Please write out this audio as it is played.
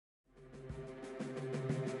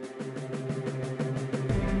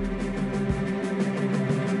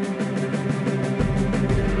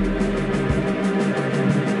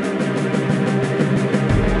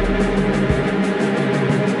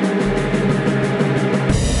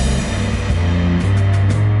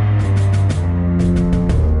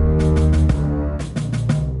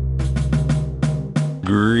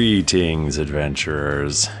Greetings,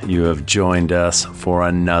 adventurers. You have joined us for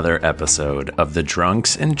another episode of the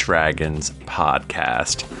Drunks and Dragons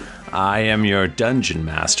podcast. I am your dungeon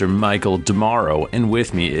master, Michael Demaro, and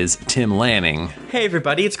with me is Tim Lanning. Hey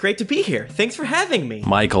everybody, it's great to be here. Thanks for having me.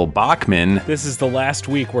 Michael Bachman. This is the last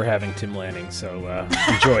week we're having Tim Lanning, so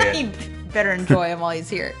enjoy it. You better enjoy him while he's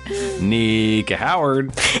here. Nika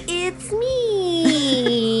Howard. It's me.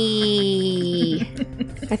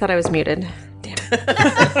 I thought I was muted. Damn it.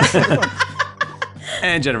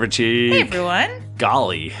 And Jennifer Cheek. Hey everyone.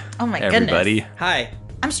 Golly. Oh my everybody. goodness. Hi.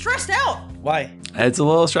 I'm stressed out. Why? It's a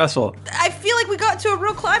little stressful. I feel like we got to a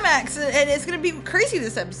real climax and it's going to be crazy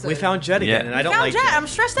this episode. We found Jett again, and I don't like Jett. Jett. I'm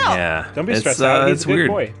stressed out. Yeah. Don't be stressed out. He's It's a good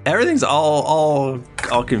weird. boy. Everything's all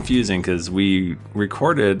confusing because we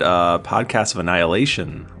recorded a podcast of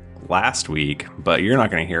Annihilation last week, but you're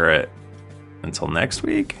not going to hear it until next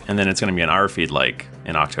week, and then it's going to be on our feed like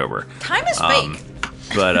in October. Time is fake.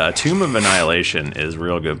 But Tomb of Annihilation is a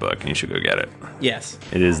real good book, and you should go get it. Yes.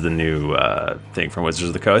 It is the new thing from Wizards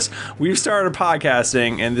of the Coast. We've started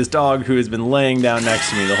podcasting, and this dog who has been laying down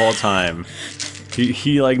next to me the whole time,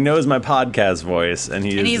 he like knows my podcast voice, and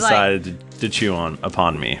he has decided to chew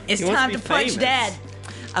upon me. It's He wants time to to be punch famous. Dad.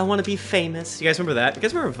 I want to be famous. You guys remember that? You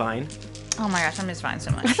guys remember Vine? Oh my gosh, I miss Vine so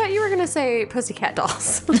I much. thought you were going to say Pussycat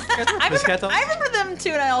Dolls. I remember them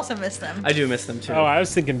too, and I also miss them. I do miss them too. Oh, I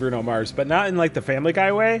was thinking Bruno Mars, but not in like the Family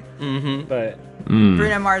Guy way. Mm-hmm. But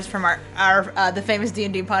Bruno Mars from our the famous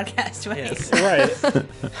D&D podcast. Yes. right.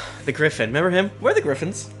 The Griffin. Remember him? We're the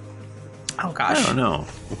Griffins. Oh gosh. I don't know.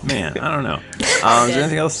 Man, I don't know. Is there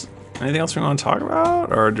anything else we want to talk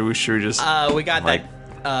about? Or should we just... We got like,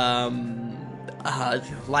 that.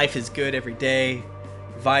 Life is good every day.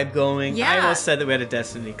 Vibe going. Yeah. I almost said that we had a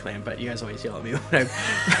Destiny claim, but you guys always yell at me when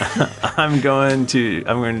I... I'm going to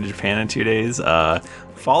Japan in 2 days.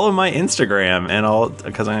 Follow my Instagram,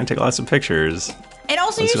 because I'm going to take lots of pictures. And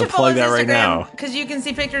also, I'm you just should gonna follow plug his that right now. Instagram because you can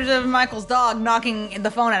see pictures of Michael's dog knocking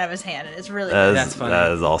the phone out of his hand, and it's really That's funny.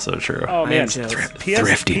 That is also true. Oh man,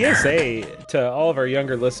 Thrifty PSA to all of our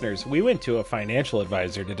younger listeners. We went to a financial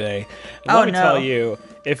advisor today. And Oh, let me no. tell you,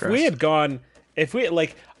 if Gross. we had gone,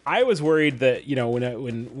 I was worried that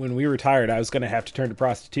when we retired, I was going to have to turn to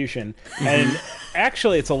prostitution, and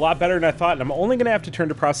actually, it's a lot better than I thought. And I'm only going to have to turn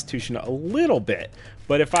to prostitution a little bit.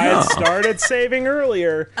 But if I had started saving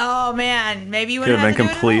earlier, Oh man, maybe you Could wouldn't have been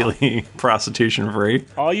have to do it at all. completely prostitution free.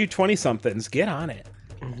 all you 20-somethings, get on it.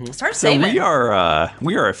 Start So saving. we are a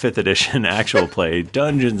 5th edition actual play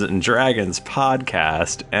Dungeons and Dragons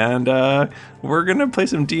podcast, and we're gonna play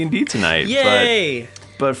some D&D tonight. Yay!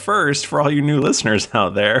 But first, for all you new listeners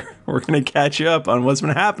out there, we're gonna catch you up on what's been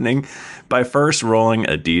happening by first rolling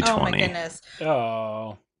a D20. Oh my goodness.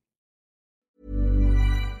 Oh.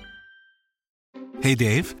 Hey,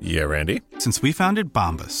 Dave. Yeah, Randy? Since we founded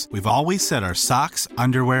Bombas, we've always said our socks,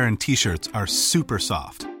 underwear, and T-shirts are super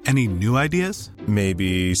soft. Any new ideas?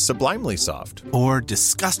 Maybe sublimely soft. Or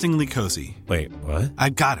disgustingly cozy? Wait, what?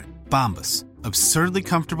 I got it. Bombas. Absurdly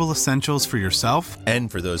comfortable essentials for yourself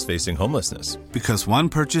And for those facing homelessness. because one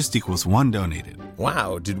purchased equals one donated.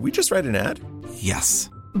 Wow, did we just write an ad?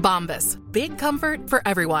 Yes. Bombas. Big comfort for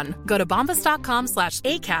everyone. Go to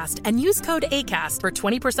bombas.com/ACAST and use code ACAST for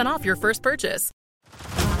 20% off your first purchase.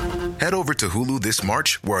 Head over to Hulu this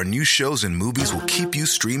March, where our new shows and movies will keep you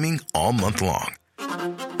streaming all month long.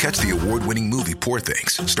 Catch the award-winning movie Poor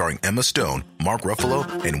Things, starring Emma Stone, Mark Ruffalo,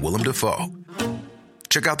 and Willem Dafoe.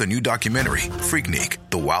 Check out the new documentary, Freaknik,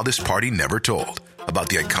 The Wildest Party Never Told, about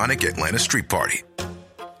the iconic Atlanta Street Party.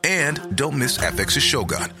 And don't miss FX's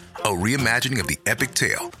Shogun, a reimagining of the epic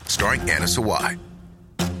tale, starring Anna Sawai.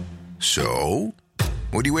 So,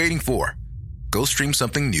 what are you waiting for? Go stream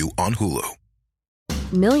something new on Hulu.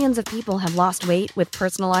 Millions of people have lost weight with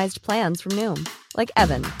personalized plans from Noom. Like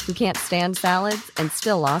Evan, who can't stand salads and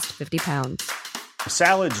still lost 50 pounds.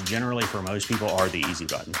 Salads generally for most people are the easy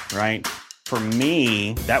button, right? For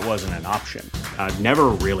me, that wasn't an option. I never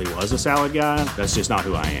really was a salad guy. That's just not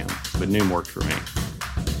who I am. But Noom worked for me.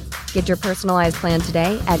 Get your personalized plan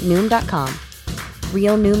today at Noom.com.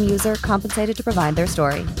 Real Noom user compensated to provide their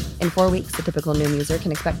story. In 4 weeks, the typical Noom user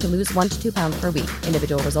can expect to lose 1 to 2 pounds per week.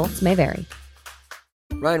 Individual results may vary.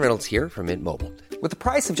 Ryan Reynolds here from Mint Mobile. With the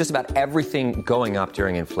price of just about everything going up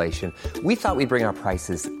during inflation, we thought we'd bring our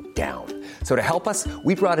prices down. So to help us,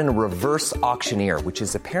 we brought in a reverse auctioneer, which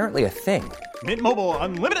is apparently a thing. Mint Mobile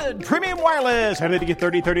Unlimited Premium Wireless. How to get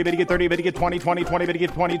 30, 30, bit to get 30, bit to get 20, 20, 20, bit to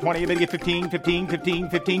get 20, 20, bit to get 15, 15, 15,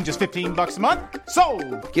 15, just $15 a month?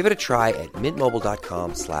 Sold! Give it a try at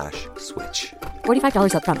mintmobile.com/switch.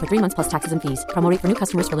 $45 up front for 3 months plus taxes and fees. Promo rate for new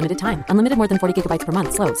customers for limited time. Unlimited more than 40 gigabytes per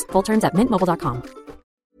month slows. Full terms at mintmobile.com.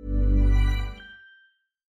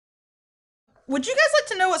 would you guys like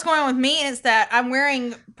to know what's going on with me? And it's that I'm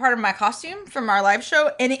wearing part of my costume from our live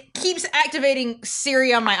show, and it keeps activating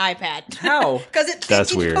Siri on my iPad. How? Because it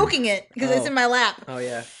That's keeps weird. poking it because it's in my lap. Oh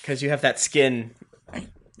yeah, because you have that skin.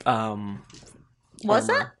 What's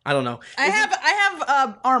armor. that? I don't know. I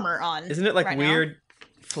have armor on. Isn't it like right now. weird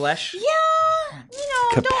flesh? Yeah,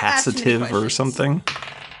 don't ask too many Capacitive or questions. something?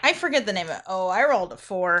 I forget the name of it. Oh, I rolled a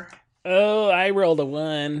 4. Oh, I rolled a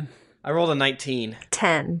 1. I rolled a 19.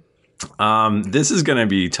 10. This is going to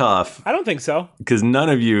be tough I don't think so. because none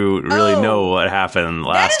of you really Oh. know what happened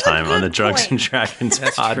last is a time on the good Drunks and point. Dragons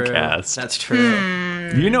podcast. That's true.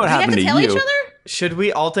 You know what Do we have happened to to tell you. each other? Should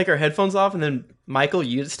we all take our headphones off and then Michael,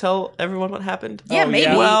 you just tell everyone what happened? Yeah, maybe.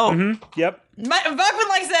 Yeah. Well, Yep. Bachman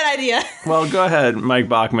likes that idea. well, go ahead, Mike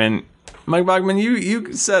Bachman. Mike Bachman, you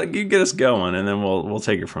get us going, and then we'll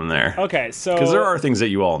take it from there. Okay, so Because there are things that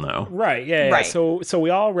you all know. right, yeah. Right. So we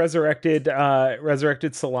all resurrected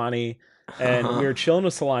Solani, and we were chilling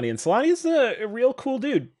with Solani, and Solani's a real cool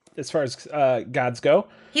dude as far as gods go.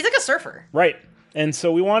 He's like a surfer. Right. And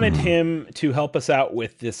so we wanted him to help us out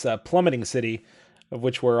with this plummeting city, of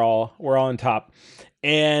which we're all on top.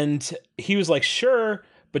 And he was like, "Sure,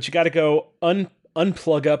 but you got to go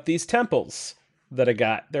unplug up these temples that I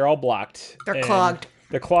got. They're all blocked. They're And clogged.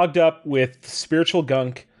 They're clogged up with spiritual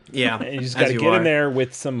gunk. Yeah, And you just as got to you get in are. there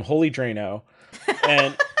with some holy Drano."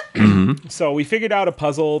 And so we figured out a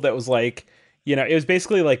puzzle that was like, it was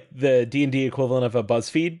basically like the D&D equivalent of a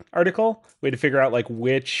BuzzFeed article. We had to figure out like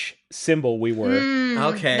which symbol we were.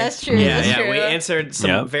 Okay. That's true. Yeah, that's yeah. true. We answered some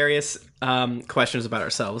Yep. various questions about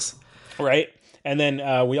ourselves. Right. And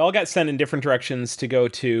then we all got sent in different directions to go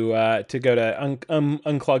to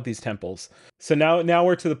unclog these temples. So now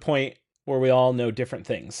we're to the point where we all know different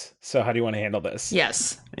things. So how do you want to handle this?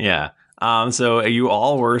 Yes. Yeah. So you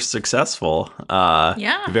all were successful.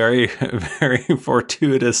 Yeah. Very, very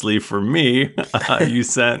fortuitously for me, you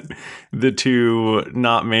sent the two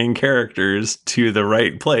not main characters to the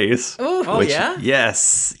right place. Ooh. Oh, yeah?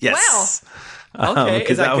 Yes. Yes. Wow. Okay,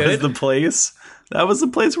 Because is that was good? the place. That was the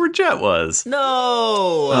place where Jett was.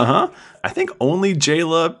 No. I think only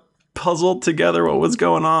Jayla puzzled together what was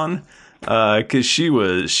going on. Because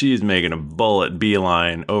she's making a bullet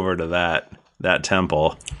beeline over to that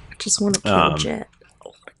temple. Just want to kill Jett.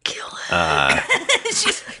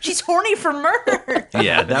 She's horny for murder.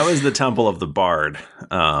 Yeah, that was the Temple of the Bard.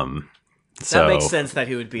 That makes sense that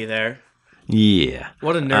he would be there. Yeah.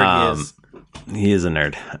 What a nerd he is. He is a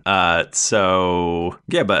nerd. So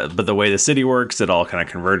yeah, but the way the city works, it all kind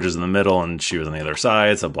of converges in the middle, and she was on the other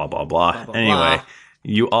side. So blah blah blah. Blah, blah, anyway, blah.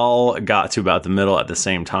 you all got to about the middle at the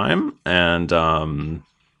same time, and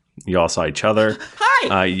you all saw each other.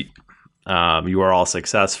 Hi. You are all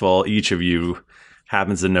successful. Each of you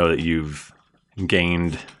happens to know that you've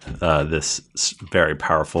gained this very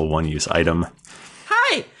powerful one-use item.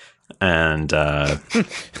 Hi. And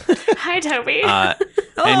Hi, Toby.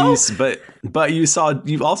 but you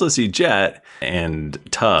also see Jett and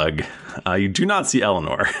Tug. You do not see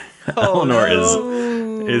Eleanor. Eleanor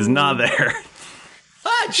is not there.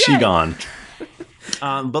 She gone.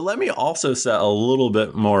 But let me also set a little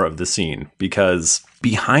bit more of the scene, because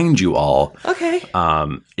behind you all,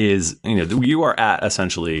 is you are at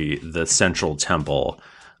essentially the central temple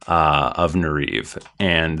of Nariv,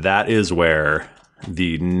 and that is where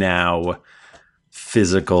the now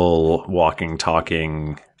physical walking,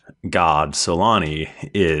 talking god Solani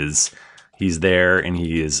is. He's there, and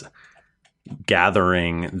he is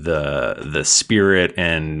gathering the spirit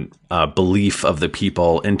and belief of the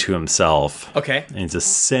people into himself. Okay. And it's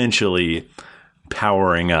essentially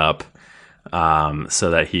powering up so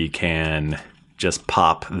that he can just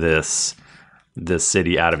pop this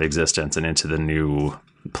city out of existence and into the new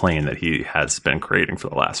plane that he has been creating for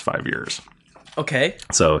the last 5 years. Okay.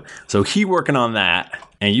 So he working on that,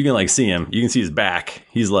 and you can like see him. You can see his back.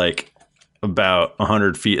 He's like about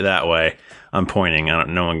 100 feet that way. I'm pointing.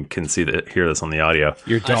 No one can hear this on the audio.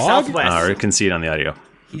 Your dog? Southwest. Or can see it on the audio.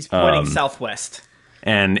 He's pointing southwest.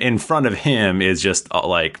 And in front of him is just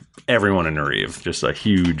like everyone in Nariv, just a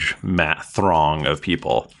huge throng of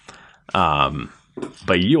people.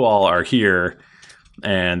 But you all are here,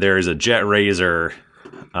 and there is a jet razor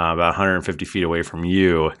about 150 feet away from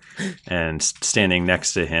you, and standing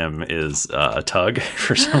next to him is a Tug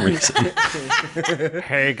for some reason.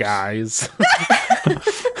 Hey, guys.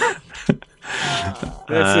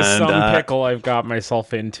 This is some pickle I've got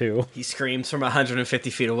myself into. He screams from 150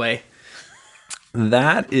 feet away.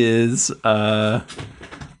 That is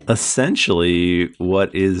essentially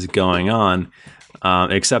what is going on,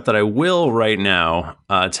 except that I will right now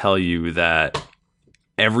tell you that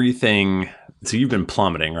everything So you've been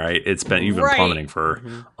plummeting, right? You've been plummeting for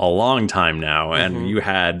a long time now, and you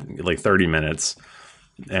had like 30 minutes,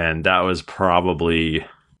 and that was probably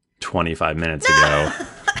 25 minutes ago.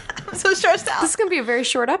 I'm so stressed out. This is going to be a very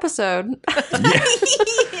short episode.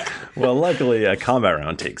 Well, luckily, a combat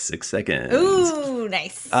round takes 6 seconds. Ooh,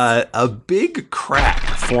 nice. A big crack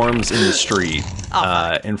forms in the street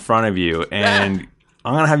in front of you, and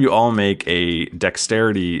I'm going to have you all make a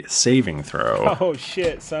dexterity saving throw. Oh,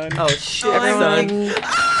 shit, son. Oh, shit, Everyone,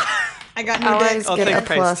 I got I no always I'll get take a a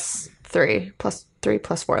pace. +3. +3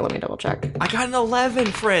 +4. Let me double check. I got an 11,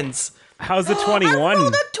 friends. How's the 21? I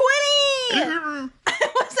rolled a 20!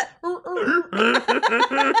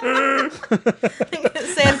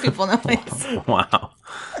 Sand people noise. Wow.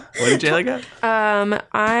 What did Jayla get?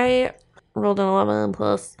 I rolled an 11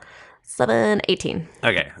 +7, 18.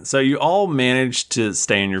 Okay, so you all managed to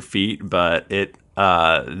stay on your feet, but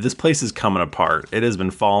this place is coming apart. It has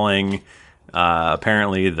been falling.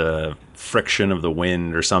 Apparently, the friction of the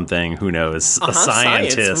wind or something. Who knows? A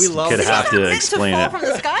scientist could have to explain fall it. from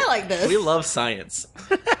the sky like this. We love science.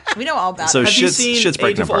 We know all about So it. Have you seen shit's Age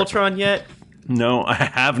breaking of apart. Ultron yet? No, I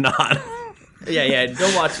have not. Yeah,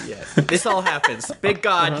 don't watch it yet. This all happens. Big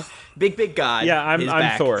God, big God. Yeah, I'm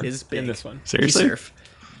back Thor is big. in this one. Seriously? You surf.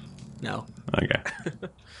 No. Okay.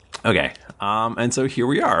 Okay. And so here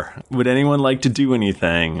we are. Would anyone like to do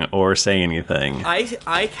anything or say anything?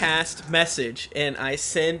 I cast message and I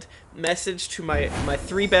send message to my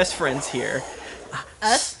 3 best friends here.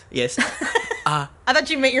 Us? Yes. I thought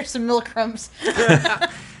you meant your some milk crumbs.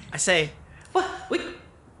 I say, well,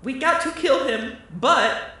 we got to kill him,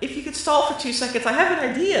 but if you could stall for 2 seconds, I have an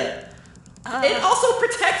idea. And also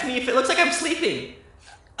protect me if it looks like I'm sleeping.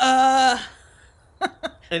 And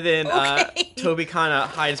then Toby kind of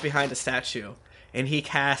hides behind a statue, and he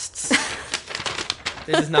casts.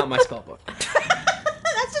 This is not my spellbook.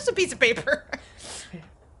 That's just a piece of paper.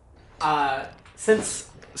 Since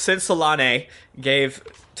Solane gave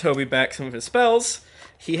Toby back some of his spells,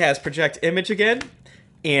 he has Project Image again,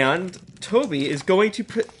 and Toby is going to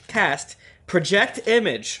cast Project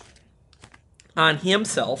Image on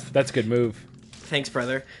himself. That's a good move. Thanks,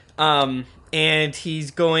 brother. And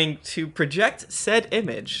he's going to project said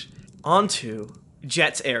image onto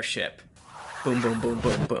Jett's airship. Boom, boom, boom,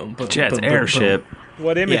 boom, boom, boom. Jett's boom, boom, airship. boom.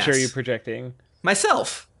 What image Yes. are you projecting?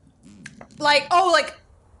 Myself. Like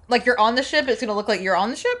you're on the ship? It's gonna look like you're on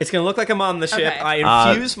the ship? It's going to look like I'm on the ship. Okay. I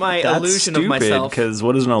infuse my illusion of myself. Because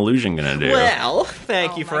what is an illusion going to do? Well,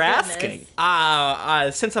 thank you Oh for my asking.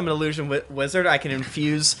 Since I'm an illusion wizard, I can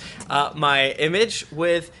infuse my image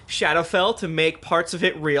with Shadowfell to make parts of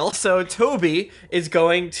it real. So Toby is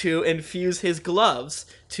going to infuse his gloves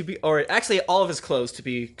to be, or actually all of his clothes to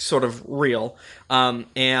be sort of real.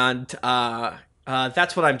 That's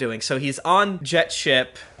what I'm doing. So he's on Jett's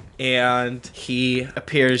ship, and he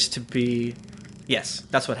appears to be... Yes,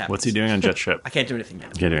 that's what happens. What's he doing on Jett's ship? I can't do anything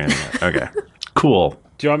yet. Can't do anything yet. Okay. Cool.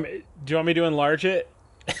 Do you want me to enlarge it?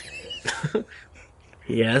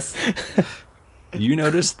 Yes. You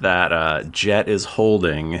notice that Jett is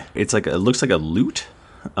holding, it looks like a lute,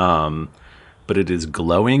 but it is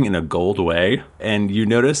glowing in a gold way. And you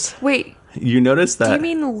notice that... Do you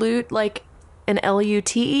mean loot like an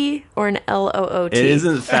LUTE or an LOOT? It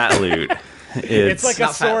isn't fat loot. It's like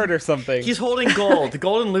a sword or something. He's holding gold. The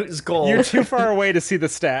golden loot is gold. You're too far away to see the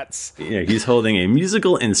stats. Yeah, he's holding a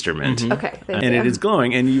musical instrument. Okay, thank and you. it is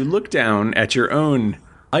glowing, and you look down at your own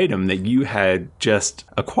item that you had just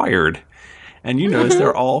acquired, and you notice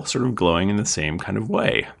they're all sort of glowing in the same kind of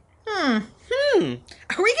way. Are we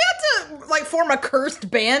going to form a cursed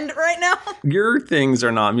band right now? Your things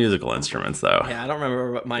are not musical instruments, though. Yeah, I don't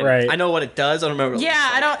remember what mine Right. I know what it does. I don't remember what it Yeah, looks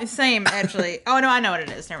I like. don't. Same, actually. Oh, no, I know what it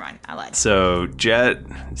is. Never mind. I lied. So Jett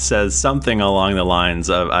says something along the lines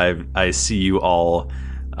of, I see you all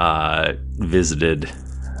visited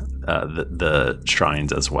the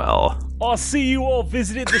shrines as well. I see you all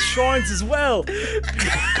visited the shrines as well.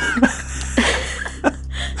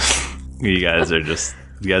 You guys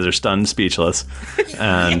are stunned, speechless.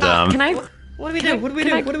 And Can I What do we do? What do we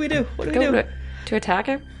do? What do we do? What do we go do? to attack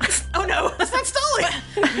him? Oh, no. That's not stalling.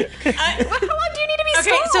 How long do you need to be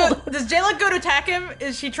Okay, stalled? so does Jayla go to attack him?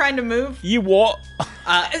 Is she trying to move? You what?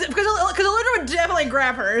 Is it, because Eludra would definitely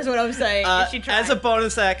grab her, is what I'm saying. Is she trying? As a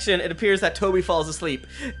bonus action, it appears that Toby falls asleep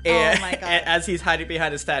and, my God. as he's hiding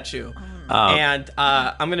behind a statue. And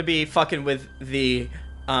I'm going to be fucking with the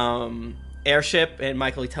airship, and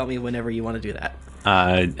Michael, tell me whenever you want to do that.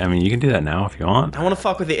 I mean, you can do that now if you want. I want to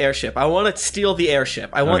fuck with the airship. I want to steal the airship.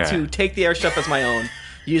 I want Okay. to take the airship as my own,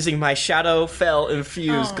 using my Shadowfell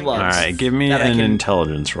infused gloves. All right, give me that I an can-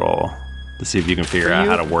 intelligence roll to see if you can figure out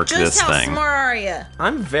how to work Just this how thing. smart are you?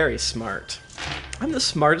 I'm very smart. I'm the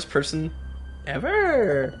smartest person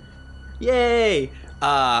ever. Yay!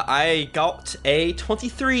 I got a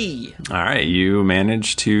 23. All right, you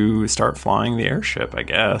managed to start flying the airship, I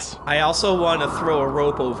guess. I also want to throw a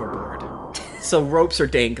rope overboard. So ropes are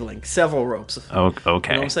dangling. Several ropes. Oh, okay.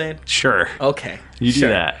 You know what I'm saying? Sure. Okay. You do sure.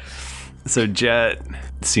 that. So Jett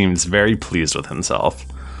seems very pleased with himself.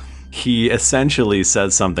 He essentially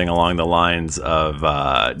says something along the lines of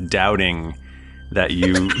doubting that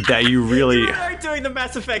you really are doing the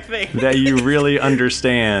Mass Effect thing. that you really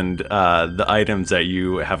understand the items that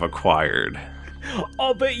you have acquired.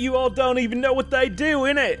 I'll bet you all don't even know what they do,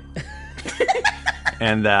 innit?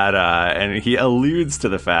 And that and he alludes to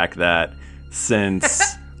the fact that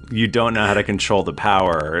since you don't know how to control the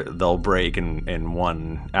power, they'll break in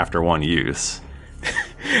one after one use.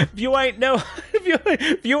 If you ain't know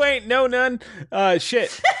none,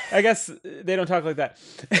 shit. I guess they don't talk like that.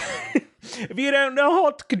 If you don't know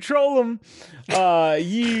how to control them,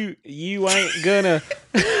 you ain't gonna.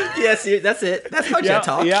 Yes, that's it. That's how Jett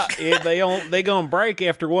talks. Yeah, they gonna break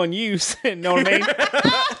after one use. Know what I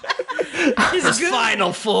mean? His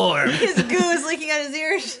final form. His goo is leaking out his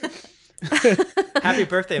ears. Happy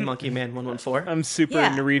birthday, Monkey Man 114. I'm super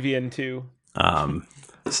Nerevian too.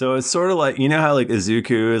 So it's sort of like, you know how like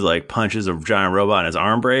Izuku is like punches a giant robot and his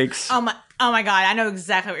arm breaks? Oh my god, I know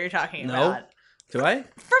exactly what you're talking about. Do I?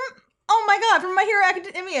 Oh my god, from My Hero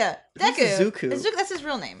Academia. Deku. Who's Izuku? That's his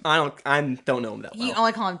real name. I don't know him that well. You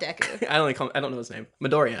only call him Deku. I don't know his name.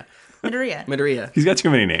 Midoriya. Midoriya. He's got too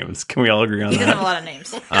many names. Can we all agree on He that? doesn't have a lot of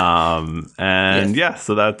names. And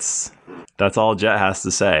so that's all Jett has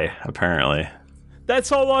to say, apparently.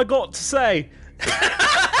 That's all I got to say.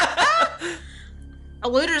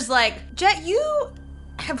 Eluder's like, Jett, you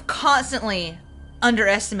have constantly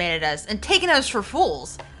underestimated us and taken us for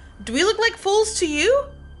fools. Do we look like fools to you?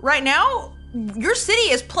 Right now, your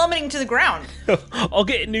city is plummeting to the ground. I'll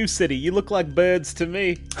get a new city. You look like birds to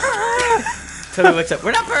me. Toby looks up.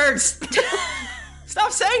 We're not birds.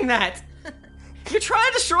 Stop saying that. You're trying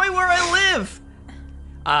to destroy where I live.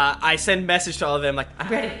 I send message to all of them like, I'm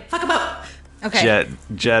ready. Fuck them up. Okay.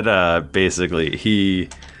 Jett basically, he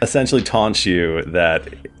essentially taunts you that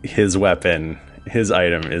his weapon, his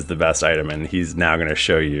item is the best item, and he's now going to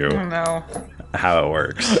show you how it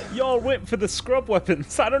works. Y'all went for the scrub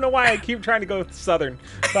weapons. I don't know why I keep trying to go with Southern.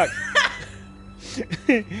 Fuck.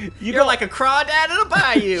 You're like a crawdad in a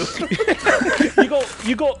bayou.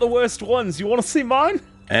 you got the worst ones. You want to see mine?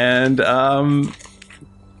 And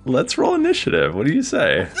let's roll initiative. What do you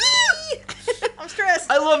say? I'm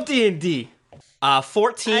stressed. I love D&D.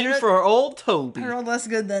 14 for old Toby. I rolled less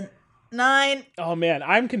good than 9. Oh man,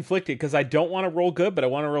 I'm conflicted because I don't want to roll good, but I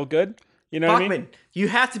want to roll good. You know what I mean? You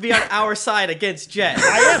have to be on our side against Jett.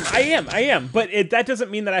 I am. But that doesn't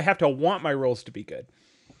mean that I have to want my rolls to be good.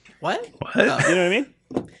 What? You know what I mean?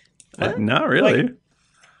 Not really. Like,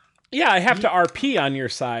 yeah, I have to RP on your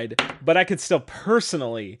side, but I could still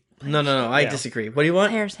personally. No. I disagree. What do you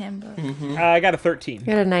want? Player's Handbook. I got a 13. You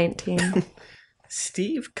got a 19.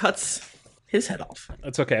 Steve cuts his head off.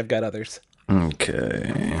 That's okay. I've got others.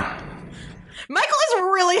 Okay. Michael is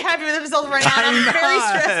really happy with himself right now. I'm very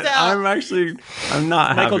stressed out. I'm not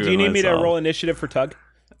happy. Michael, do you need me to myself. roll initiative for Tug?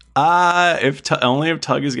 Only if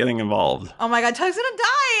Tug is getting involved. Oh my god, Tug's gonna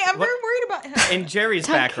die. I'm very worried about him. And Jerry's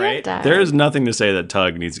back, right? There is nothing to say that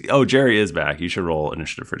Tug needs. Oh, Jerry is back. You should roll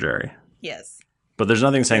initiative for Jerry. Yes. But there's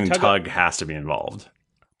nothing saying Tug- Tug has to be involved.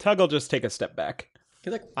 Tug will just take a step back.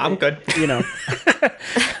 He's like, I'm good. You know,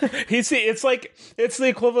 it's the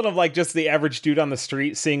equivalent of like just the average dude on the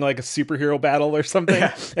street seeing like a superhero battle or something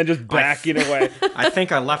and just backing away. I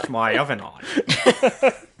think I left my oven on.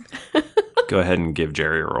 Go ahead and give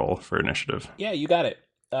Jerry a roll for initiative. Yeah, you got it.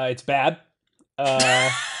 It's bad.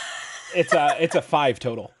 It's a 5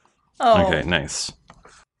 total. Oh. Okay, nice.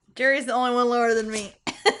 Jerry's the only one lower than me.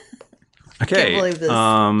 Okay. Can't believe this.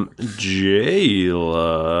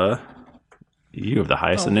 Jayla, you have the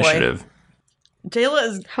highest initiative. Jayla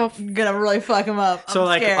is gonna really fuck him up. So I'm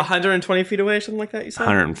like scared. 120 feet away or something like that, you said?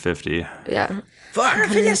 150. Yeah. Fuck,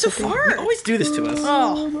 150, that's so far. You always do this to us.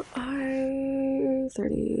 Oh.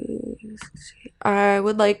 30. I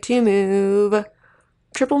would like to move.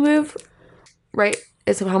 Triple move, right?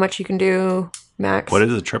 Is how much you can do max. What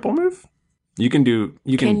is a triple move? You can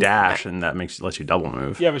dash, and that lets you double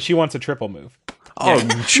move. Yeah, but she wants a triple move. Oh,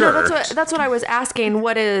 Yeah. sure. No, that's what I was asking.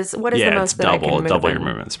 What is the most that I can move? Double in? your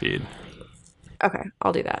movement speed. Okay,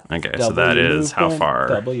 I'll do that. Okay, Double so that your is how movement, far?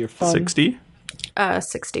 double your fun. 60?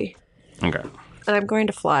 60. Okay. And I'm going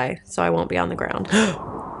to fly, so I won't be on the ground.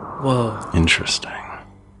 Whoa. Interesting.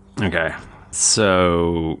 Okay.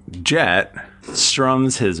 So Jett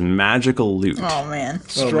strums his magical lute. Oh man.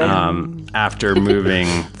 After moving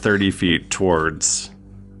 30 feet towards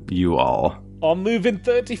you all. I'm moving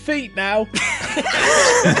 30 feet now.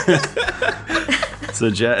 So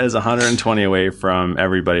Jett is 120 away from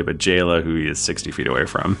everybody but Jayla, who he is 60 feet away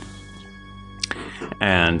from.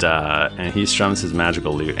 And he strums his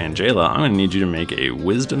magical lute. And Jayla, I'm going to need you to make a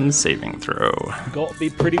wisdom saving throw. Got to be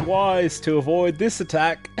pretty wise to avoid this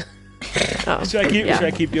attack. Should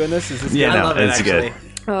I keep doing this? Is this Yeah, good? no, I love it, it's actually.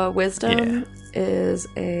 good. Wisdom is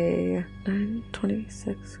a 9,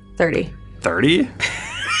 26, 30. 30?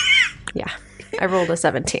 Yeah. I rolled a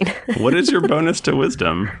 17. What is your bonus to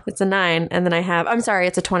wisdom? It's a 9, and then I'm sorry,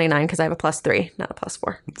 it's a 29 because I have a +3, not a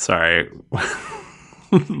 +4. Sorry.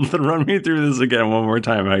 Run me through this again one more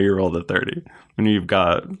time, how you rolled a 30. When you've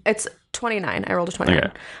got... It's 29. I rolled a 29.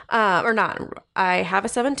 Okay. Or not. I have a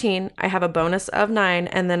 17. I have a bonus of 9,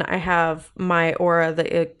 and then I have my aura that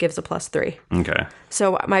it gives a +3. Okay.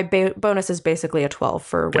 So my bonus is basically a 12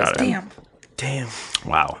 for got wisdom. it. Damn.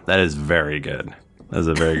 Wow, that is very good. That is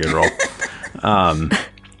a very good roll.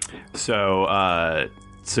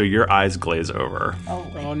 So your eyes glaze over.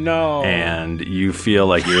 Oh no. And you feel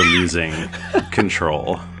like you're losing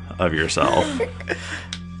control of yourself.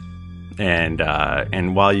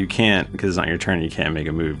 And while you can't, because it's not your turn, you can't make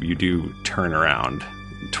a move, you do turn around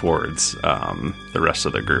towards the rest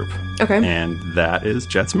of the group. Okay. And that is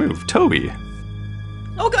Jett's move. Toby.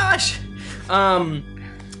 Oh gosh.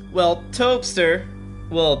 Well, Topster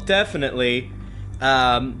will definitely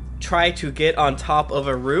try to get on top of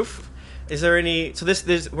a roof. Is there any? So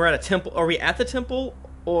this we're at a temple. Are we at the temple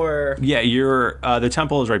or? Yeah, you're. The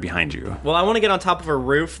temple is right behind you. Well, I want to get on top of a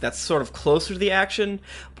roof that's sort of closer to the action,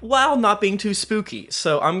 while not being too spooky.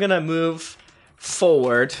 So I'm gonna move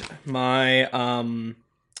forward my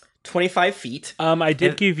 25 feet. I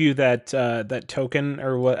did give you that token,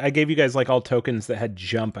 or what? I gave you guys like all tokens that had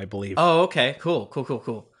jump, I believe. Oh, okay,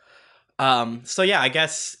 cool. So yeah, I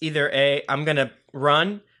guess I'm gonna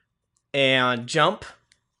run and jump.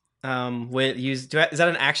 Is that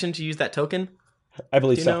an action to use that token? I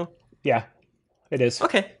believe Do you so. know? Yeah, it is.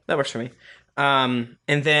 Okay, that works for me. And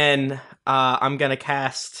then I'm gonna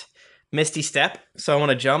cast Misty Step. So I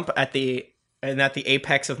want to jump at the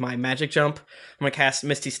apex of my magic jump. I'm gonna cast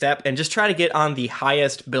Misty Step and just try to get on the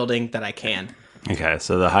highest building that I can. Okay,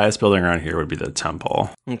 so the highest building around here would be the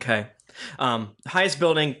temple. Okay. Highest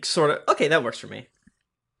building, sort of. Okay, that works for me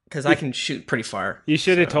because I can shoot pretty far. You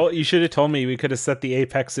should have told me. We could have set the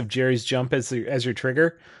apex of Jerry's jump as your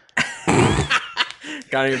trigger.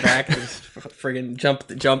 Got on your back and just friggin'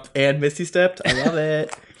 jump and Misty Stepped. I love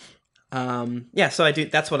it. Yeah, so I do.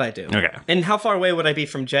 That's what I do. Okay. And how far away would I be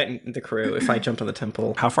from Jett and the crew if I jumped on the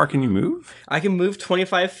temple? How far can you move? I can move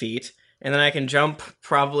 25 feet, and then I can jump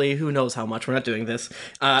probably who knows how much. We're not doing this.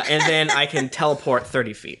 And then I can teleport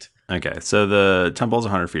 30 feet. Okay, so the temple's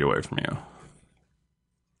 100 feet away from you.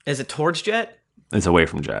 Is it towards Jett? It's away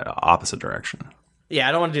from Jett, opposite direction. Yeah,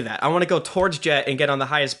 I don't want to do that. I want to go towards Jett and get on the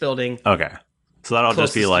highest building. Okay. So that'll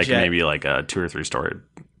just be Closest to like Jett. maybe like a 2 or 3 story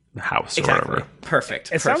house or Exactly. whatever.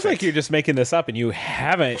 Perfect. It sounds like you're just making this up, and you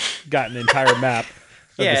haven't got an entire map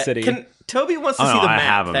of the city. Toby wants to Oh, see no, the I map.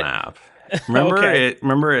 have a map. Remember Okay.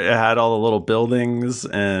 Remember it had all the little buildings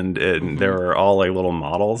and there were all like little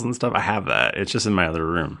models and stuff. I have that. It's just in my other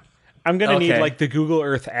room. I'm gonna need Okay. like the Google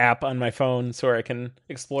Earth app on my phone so I can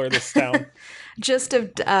explore this town. Just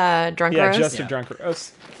of drunk Yeah, roast? just a drunk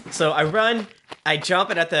roast. So I run, I jump,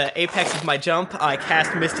 and at the apex of my jump, I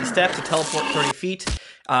cast Misty Step to teleport 30 feet.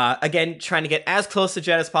 Again, trying to get as close to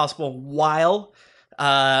Jett as possible while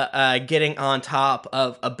getting on top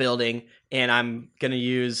of a building. And I'm going to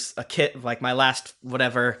use a kit, like my last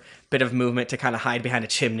whatever bit of movement to kind of hide behind a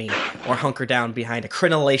chimney or hunker down behind a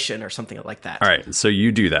crenellation or something like that. All right, so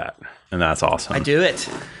you do that, and that's awesome. I do it.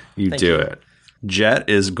 You Thank do you. it. Jett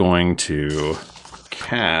is going to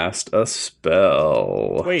cast a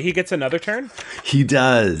spell. Wait, he gets another turn? He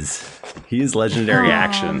does. He has legendary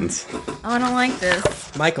actions. Oh, I don't like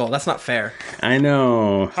this. Michael, that's not fair. I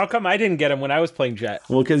know. How come I didn't get him when I was playing Jett?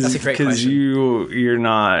 Well, That's a great question.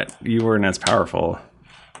 you weren't as powerful.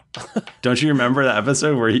 Don't you remember that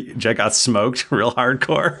episode where Jett got smoked real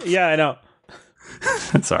hardcore? Yeah, I know.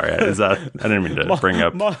 Sorry, I didn't mean to bring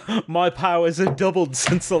up. My powers have doubled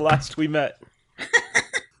since the last we met.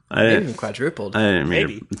 I Even didn't, quadrupled. I didn't mean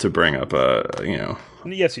Maybe. to bring up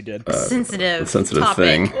Yes, you did. Sensitive sensitive topic.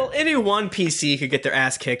 thing. Well, any one PC could get their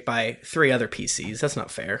ass kicked by 3 other PCs. That's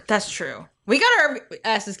not fair. That's true. We got our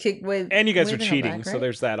asses kicked with. And you guys way are the hell cheating, back, so right?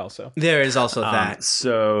 there's that also. There is also that.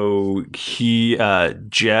 So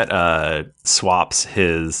Jett swaps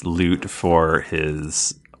his loot for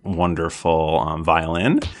his wonderful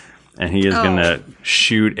violin, and he is going to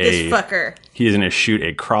shoot This fucker. He is going to shoot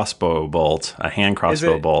a crossbow bolt, a hand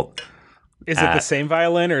crossbow bolt. Is it the same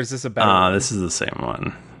violin, or is this a better one? This is the same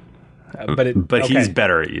one. But he's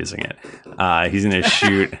better at using it. He's going to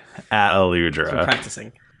shoot at Aludra.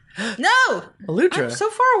 Practicing. No! Aludra. I'm so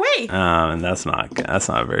far away. And that's not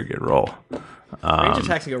a very good roll. Range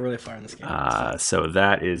attacks can go really far in this game. So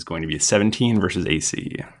that is going to be 17 versus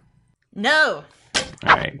AC. No. All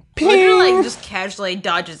right. Aludra, like, just casually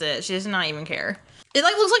dodges it. She does not even care. It,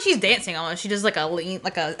 like, looks like she's dancing almost. She does, like, a lean,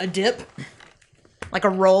 like a dip. Like,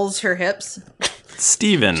 rolls her hips.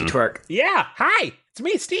 Steven. Twerk. Yeah. Hi. It's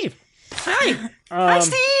me, Steve. Hi. Hi,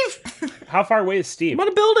 Steve. How far away is Steve? I'm on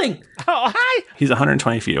a building. Oh, hi. He's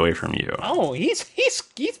 120 feet away from you. Oh, he's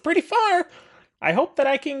pretty far. I hope that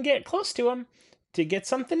I can get close to him to get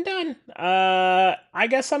something done. I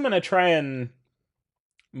guess I'm gonna try and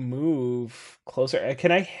move closer. I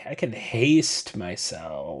can haste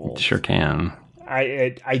myself. Sure can.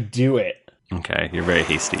 I do it. Okay, you're very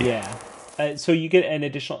hasty. Yeah. So you get an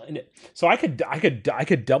additional. So I could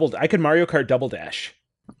Mario Kart double dash.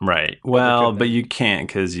 Right. Well, but you can't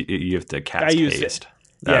because you have to cast haste.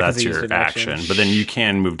 That's your action. But then you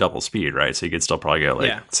can move double speed, right? So you could still probably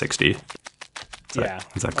get 60. Is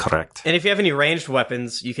that correct? And if you have any ranged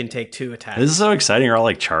weapons, you can take 2 attacks. This is so exciting. You're all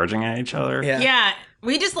like charging at each other. Yeah.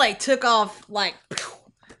 We just like took off like.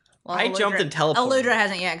 Well, I jumped and teleported. Aludra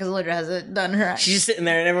hasn't yet because Aludra hasn't done her. She's just sitting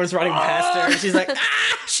there and everyone's running past her. And she's like,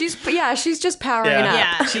 she's just powering up.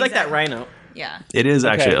 Yeah, she's like that rhino. Yeah. It is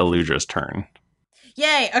actually Aludra's turn.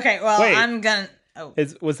 Yay. Okay. Well, Wait. I'm gonna. Oh.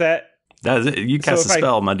 Was that? That is it. You cast a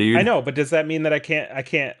spell, my dude. I know, but does that mean that I can't?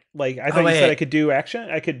 Like, I thought you said I could do action.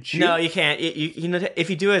 I could shoot. No, you can't. You know, if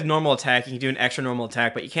you do a normal attack, you can do an extra normal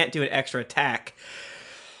attack, but you can't do an extra attack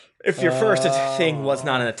if your first thing was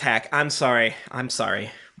not an attack. I'm sorry.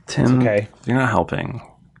 Tim, okay. You're not helping.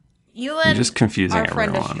 You're just confusing our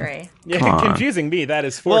friend everyone. astray. Yeah, confusing me. That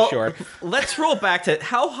is for sure. Let's roll back to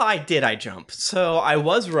how high did I jump? So I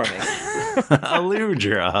was running.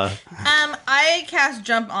 Aludra. I cast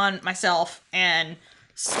jump on myself and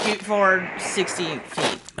scoot forward 60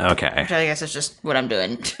 feet. Okay. Which I guess is just what I'm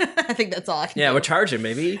doing. I think that's all I can do. Yeah, we're charging,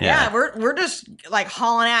 maybe. Yeah, we're just like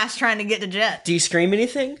hauling ass trying to get to Jett. Do you scream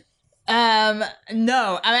anything?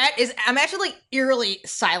 No. I'm actually eerily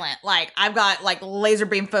silent. Like I've got like laser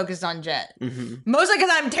beam focused on Jett. Mostly because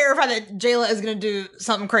I'm terrified that Jayla is gonna do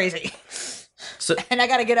something crazy. So and I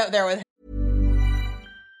gotta get up there with her.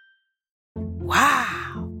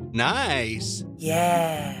 Wow. Nice.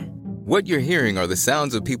 Yeah. What you're hearing are the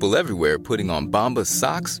sounds of people everywhere putting on Bombas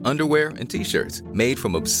socks, underwear, and T-shirts made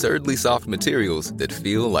from absurdly soft materials that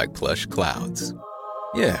feel like plush clouds.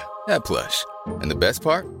 Yeah, that plush. And the best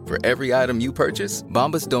part? For every item you purchase,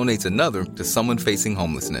 Bombas donates another to someone facing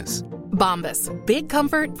homelessness. Bombas. Big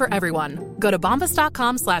comfort for everyone. Go to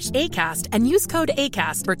bombas.com/ACAST and use code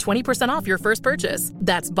ACAST for 20% off your first purchase.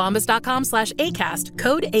 That's bombas.com/ACAST.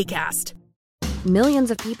 Code ACAST. Millions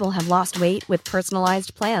of people have lost weight with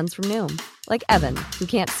personalized plans from Noom. Like Evan, who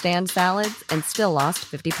can't stand salads and still lost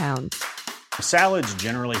 50 pounds. Salads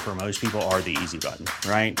generally for most people are the easy button,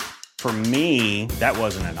 right? For me, that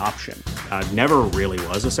wasn't an option. I never really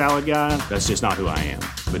was a salad guy. That's just not who I am.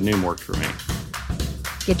 But Noom worked for me.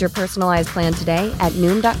 Get your personalized plan today at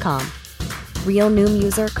Noom.com. Real Noom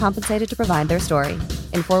user compensated to provide their story.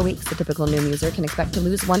 In 4 weeks, the typical Noom user can expect to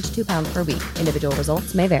lose 1 to 2 pounds per week. Individual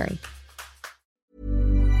results may vary.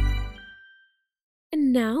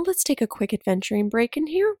 And now let's take a quick adventuring break and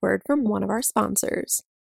hear a word from one of our sponsors.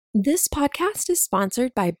 This podcast is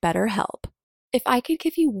sponsored by BetterHelp. If I could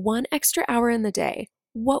give you 1 extra hour in the day,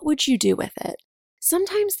 what would you do with it?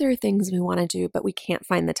 Sometimes there are things we want to do, but we can't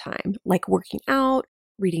find the time, like working out,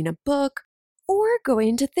 reading a book, or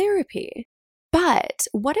going to therapy. But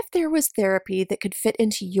what if there was therapy that could fit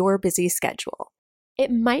into your busy schedule?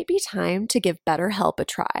 It might be time to give BetterHelp a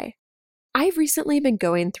try. I've recently been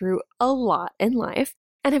going through a lot in life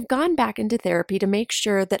and have gone back into therapy to make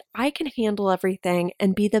sure that I can handle everything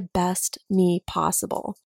and be the best me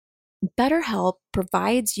possible. BetterHelp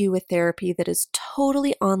provides you with therapy that is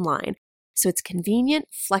totally online, so it's convenient,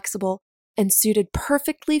 flexible, and suited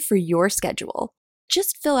perfectly for your schedule.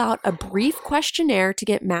 Just fill out a brief questionnaire to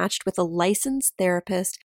get matched with a licensed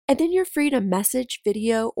therapist, and then you're free to message,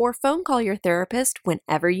 video, or phone call your therapist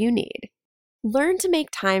whenever you need. Learn to make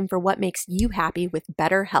time for what makes you happy with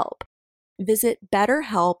BetterHelp. Visit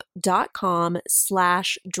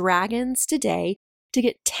betterhelp.com/dragons today to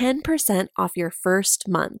get 10% off your first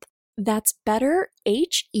month. That's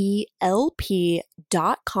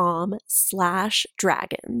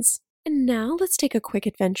betterhelp.com/dragons. And now let's take a quick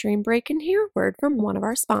adventuring break and hear a word from one of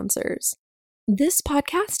our sponsors. This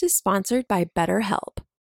podcast is sponsored by BetterHelp.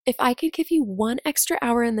 If I could give you one extra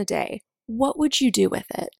hour in the day, what would you do with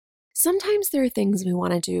it? Sometimes there are things we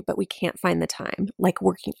want to do, but we can't find the time, like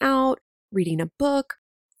working out, reading a book,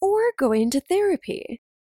 or going to therapy.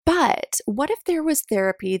 But what if there was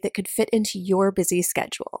therapy that could fit into your busy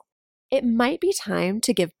schedule? It might be time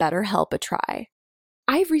to give BetterHelp a try.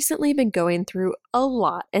 I've recently been going through a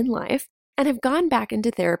lot in life and have gone back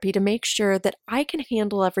into therapy to make sure that I can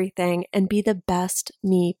handle everything and be the best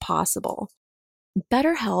me possible.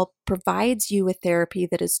 BetterHelp provides you with therapy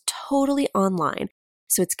that is totally online,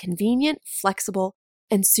 so it's convenient, flexible,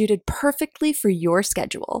 and suited perfectly for your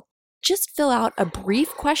schedule. Just fill out a brief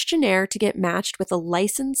questionnaire to get matched with a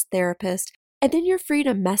licensed therapist, and then you're free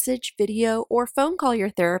to message, video, or phone call your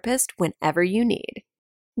therapist whenever you need.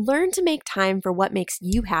 Learn to make time for what makes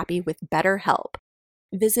you happy with BetterHelp.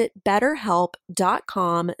 Visit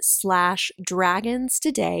betterhelp.com/dragons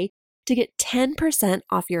today to get 10%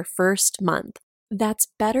 off your first month. That's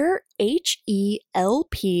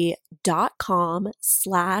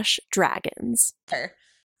betterhelp.com/dragons.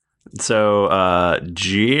 So,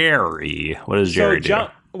 Jerry, what does Jerry do?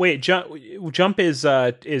 Jump is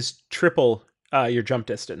triple your jump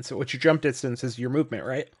distance. So what's your jump distance is your movement,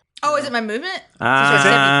 right? Oh, is it my movement? No,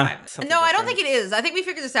 I don't think it is. I think we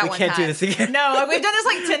figured this out one time. We can't do this again. No, we've done this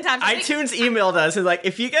like 10 times. iTunes emailed us and like,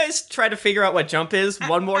 if you guys try to figure out what jump is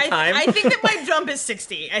one more time. I think that my jump is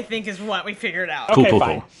 60, I think is what we figured out. Okay,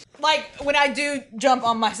 fine. Like, when I do jump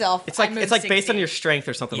on myself, it's like 60. Based on your strength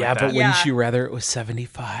or something like that. Yeah, but wouldn't you rather it was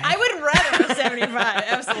 75? I would rather it was 75,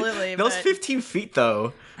 absolutely. Those 15 feet,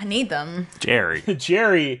 though. I need them.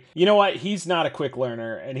 Jerry, you know what? He's not a quick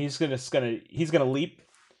learner, and he's gonna leap.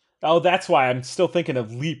 Oh, that's why I'm still thinking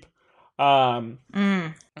of leap.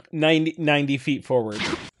 90 feet forward.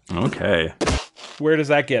 Okay. Where does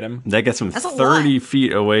that get him? That gets him 30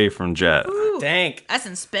 feet away from Jett. Ooh, dang. That's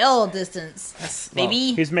in spell distance,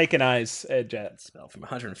 baby. He's making eyes at Jett. Spell from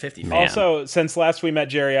 150 feet. Also, since last we met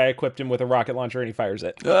Jerry, I equipped him with a rocket launcher and he fires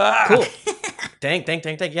it. Cool. Dang.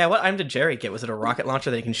 Yeah, what item did Jerry get? Was it a rocket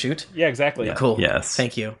launcher that he can shoot? Yeah, exactly. Yeah, cool. Yes.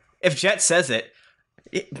 Thank you. If Jett says it,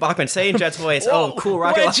 Bachman, say in Jett's voice, oh, cool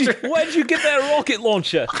rocket launcher. Where'd you get that rocket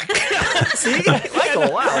launcher? See?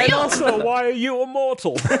 Michael, wow. And also, why are you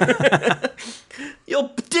immortal?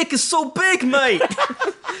 Your dick is so big, mate.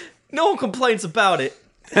 No one complains about it.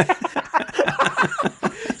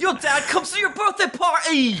 Your dad comes to your birthday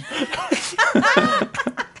party.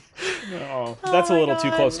 Oh, that's a little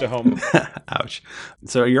too close to home. Ouch.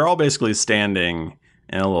 So you're all basically standing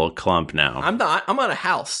in a little clump now. I'm not. I'm on a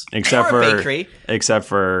house. Except or for a bakery. Except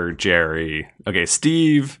for Jerry. Okay,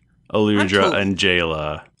 Steve, Aludra, and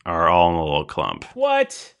Jayla are all in a little clump.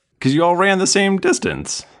 What? Because you all ran the same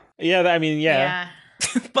distance. Yeah, I mean, yeah.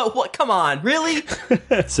 But what? Come on, really?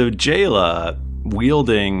 So Jayla,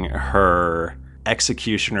 wielding her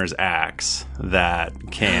executioner's axe that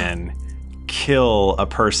can kill a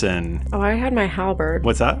person. Oh, I had my halberd.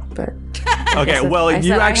 What's that? But okay, well,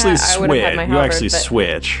 you actually switch. You actually but...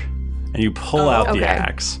 switch, and you pull out the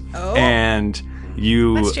axe, and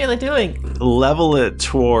you. What's Jayla doing? Level it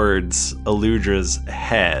towards Aludra's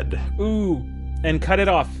head. Ooh, and cut it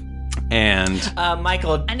off. And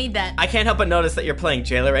Michael, I need that. I can't help but notice that you're playing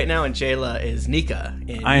Jayla right now, and Jayla is Nika,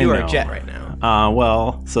 and you are Jett right now.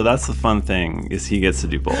 Well, so that's the fun thing is he gets to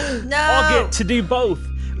do both. No, I'll get to do both.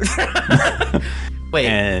 Wait.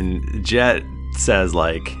 And Jett says,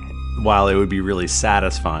 like, while it would be really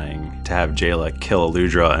satisfying to have Jayla kill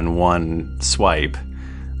Aludra in one swipe,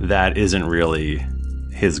 that isn't really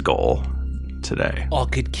his goal today. I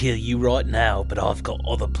could kill you right now, but I've got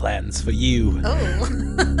other plans for you. Oh.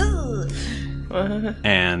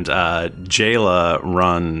 And Jayla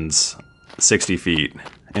runs 60 feet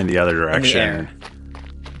in the other direction.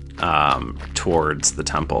 Towards the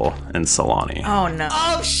temple in Solani. Oh no.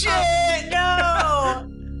 Oh shit! No!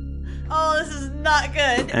 Oh, this is not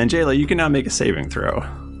good. And Jayla, you can now make a saving throw.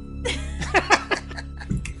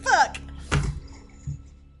 Fuck.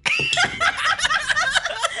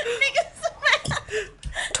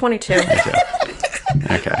 22.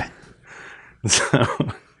 Okay. So,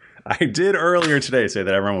 I did earlier today say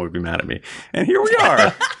that everyone would be mad at me. And here we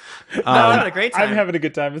are. I'm having a great time. I'm having a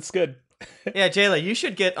good time. It's good. Yeah, Jayla, you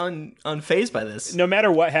should get unfazed by this. No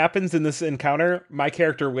matter what happens in this encounter, my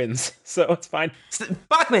character wins, so it's fine.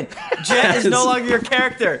 Bachman, Jett is no longer your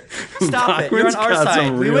character. Stop it. You're on our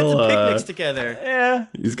side. We went to picnics together. Yeah.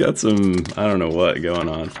 He's got some, I don't know what going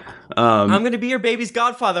on. I'm going to be your baby's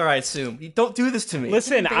godfather, I assume. You don't do this to me.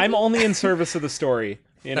 Listen, I'm only in service of the story.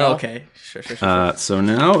 You know? Okay. Sure. So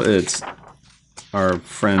now it's our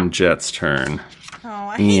friend Jett's turn. Oh,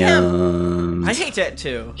 I hate him. I hate Jett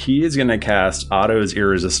too. He is going to cast Otto's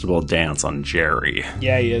Irresistible Dance on Jerry.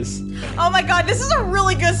 Yeah, he is. Oh my god, this is a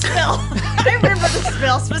really good spell. I remember the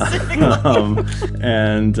spell specifically.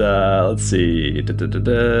 Let's see.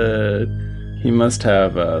 He must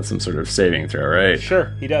have some sort of saving throw, right?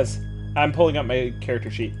 Sure, he does. I'm pulling up my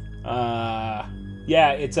character sheet.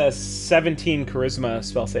 Yeah, it's a 17 charisma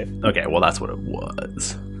spell save. Okay, well that's what it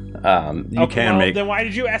was. Then why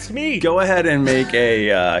did you ask me? Go ahead and make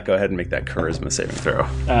that charisma saving throw.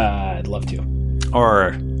 I'd love to.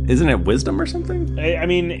 Or isn't it wisdom or something? I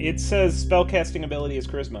mean, it says spellcasting ability is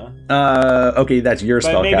charisma. Okay, that's your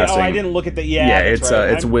spellcasting. Oh, I didn't look at the. Yeah, it's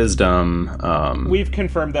right. it's wisdom. We've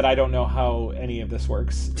confirmed that I don't know how any of this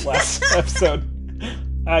works. Last episode.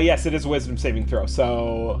 Yes, it is wisdom saving throw.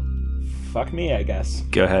 So, fuck me, I guess.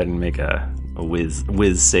 Go ahead and make a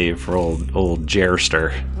whiz save for old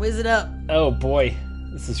Jerster. Whiz it up. Oh boy,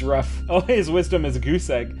 this is rough. Oh, his wisdom is a goose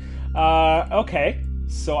egg. Okay,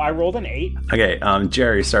 so I rolled an 8. Okay,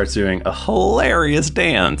 Jerry starts doing a hilarious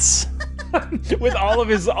dance. With all of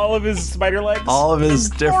his spider legs. All of his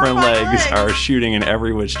different legs are shooting in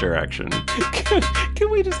every which direction. Can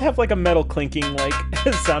we just have like a metal clinking like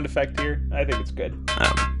sound effect here? I think it's good.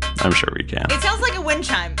 I'm sure we can. It sounds like a wind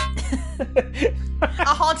chime. A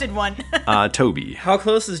haunted one. Toby. How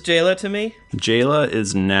close is Jayla to me? Jayla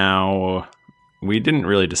is now... We didn't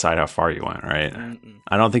really decide how far you went, right?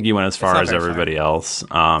 I don't think you went as far as everybody else.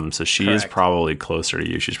 So she is probably closer to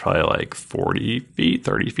you. She's probably like 40 feet,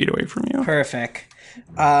 30 feet away from you. Perfect.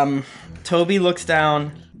 Toby looks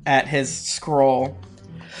down at his scroll.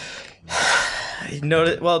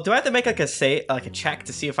 Well, do I have to make like a check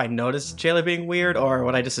to see if I notice Jayla being weird, or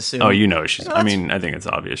would I just assume? Oh, you know she's... I mean, I think it's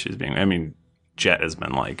obvious she's being... I mean, Jett has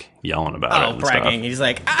been like yelling about it. Oh, bragging. Stuff. He's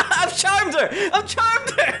like, I've charmed her.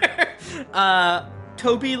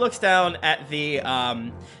 Toby looks down at the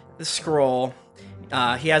scroll.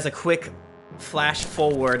 He has a quick flash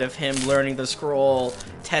forward of him learning the scroll,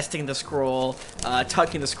 testing the scroll,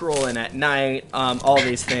 tucking the scroll in at night, all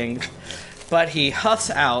these things. But he huffs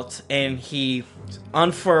out and he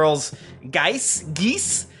unfurls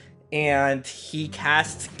geese, and he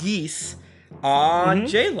casts geese on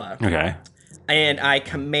Jayla. Okay. And I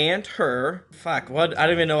command her. Fuck, what? I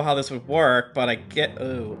don't even know how this would work, but I get.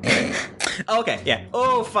 Oh. Okay, yeah.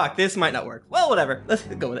 Oh, fuck, this might not work. Well, whatever. Let's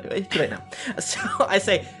go with it. Too late now. So I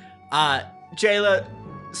say, Jayla,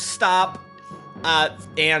 stop,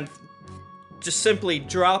 and just simply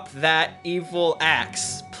drop that evil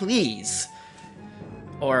axe, please.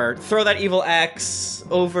 Or throw that evil axe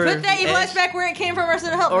over. Put that evil axe back where it came from, or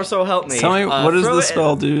so help me. Or so help me. Tell me, what does the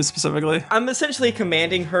spell do specifically? I'm essentially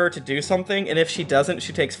commanding her to do something, and if she doesn't,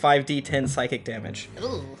 she takes 5d10 psychic damage.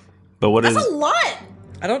 Ooh. But what That's a lot.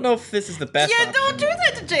 I don't know if this is the best option. Don't do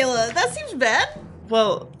that to Jayla. That seems bad.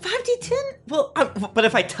 Well, 5d10? Well, but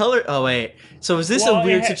if I tell her... Oh, wait. So is this a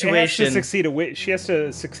weird situation? She has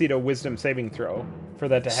to succeed a wisdom saving throw for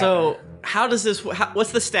that to happen. So how does this...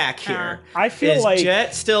 what's the stack here? I feel like... Is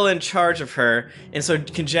Jett still in charge of her? And so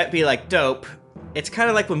can Jett be like, dope? It's kind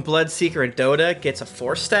of like when Bloodseeker in Dota gets a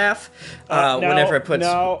Force Staff. Whenever it puts...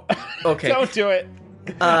 No. Okay. Don't do it.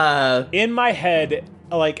 In my head...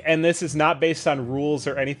 Like, and this is not based on rules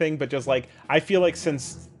or anything, but just like, I feel like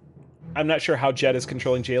since I'm not sure how Jett is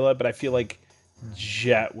controlling Jayla, but I feel like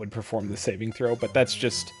Jett would perform the saving throw, but that's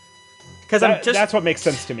just because that's what makes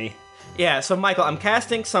sense to me. Yeah. So Michael, I'm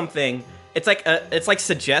casting something. It's like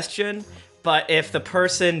suggestion, but if the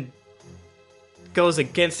person goes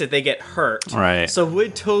against it, they get hurt. Right. So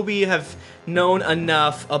would Toby have known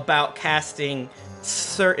enough about casting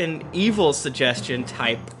certain evil suggestion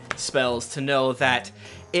type spells to know that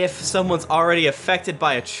if someone's already affected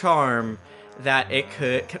by a charm, that it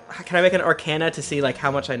could... Can I make an Arcana to see like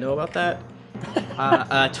how much I know about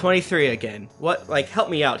that? 23 again. What? Like, help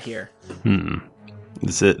me out here.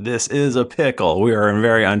 This is a pickle. We are in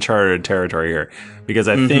very uncharted territory here, because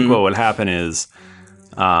I think what would happen is,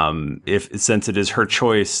 since it is her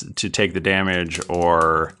choice to take the damage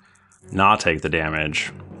or not take the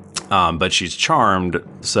damage. But she's charmed,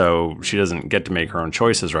 so she doesn't get to make her own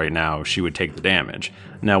choices right now. She would take the damage.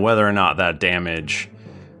 Now, whether or not that damage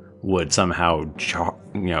would somehow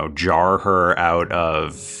jar her out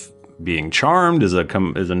of being charmed is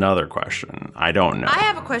another question. I don't know. I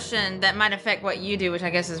have a question that might affect what you do, which I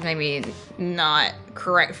guess is maybe not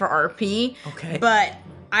correct for RP. Okay. But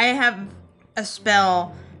I have a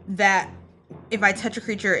spell that if I touch a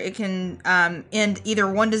creature, it can end either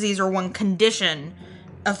one disease or one condition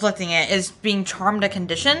afflicting it is being charmed a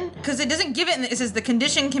condition? Because it doesn't give it, it says the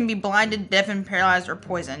condition can be blinded, deafened, paralyzed, or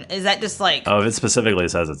poisoned. Is that just like... Oh, if it specifically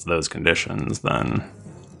says it's those conditions, then...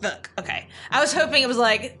 Look, okay. I was hoping it was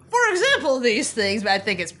like, for example, these things, but I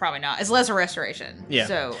think it's probably not. It's lesser restoration. Yeah.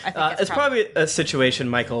 So I think it's probably a situation,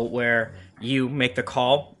 Michael, where you make the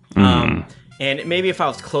call. And maybe if I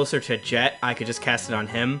was closer to Jett, I could just cast it on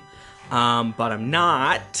him. But I'm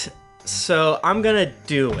not. So I'm going to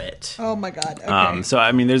do it. Oh my god. Okay. So,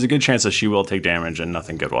 I mean, there's a good chance that she will take damage and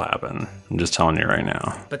nothing good will happen. I'm just telling you right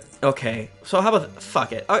now. But, okay. So how about...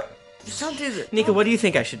 Fuck it. Just don't do this. Nika, what do you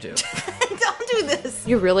think I should do? Don't do this.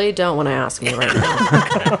 You really don't want to ask me right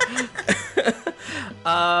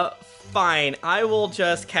now. Fine. I will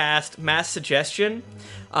just cast Mass Suggestion,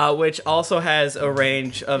 which also has a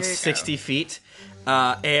range of 60 feet.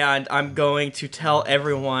 And I'm going to tell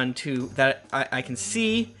everyone that I can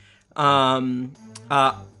see 12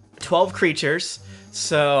 creatures.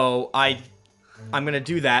 So I'm going to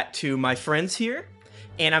do that to my friends here.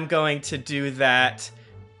 And I'm going to do that...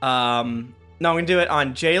 no, I'm going to do it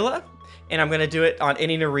on Jayla, and I'm going to do it on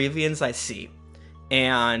any Nerevians I see.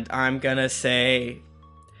 And I'm going to say,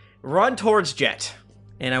 run towards Jett.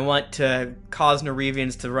 And I want to cause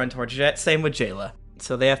Nerevians to run towards Jett. Same with Jayla.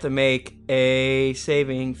 So they have to make a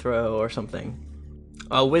saving throw or something.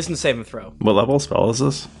 A wisdom saving throw. What level spell is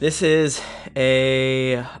this? This is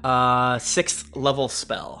a 6th level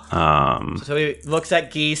spell. So he looks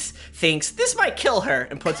at Geese, thinks, this might kill her,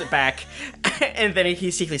 and puts it back. And then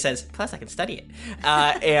he secretly says, plus I can study it.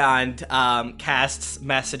 And casts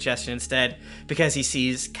Mass Suggestion instead, because he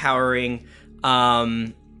sees cowering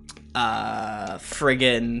friggin'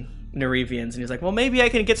 Nerevians. And he's like, well, maybe I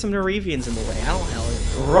can get some Nerevians in the way. I don't know.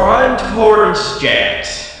 Run towards Jett.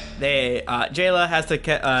 Jayla has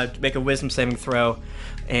to make a wisdom saving throw,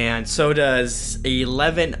 and so does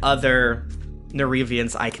 11 other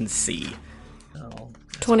Nerevians I can see.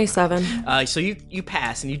 27. So you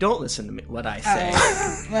pass, and you don't listen to what I say.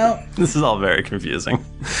 Well, this is all very confusing.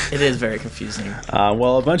 It is very confusing.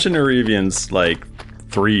 Well, a bunch of Nerevians, like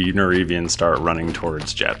 3 Nerevians, start running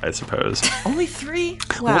towards Jett, I suppose. Only 3?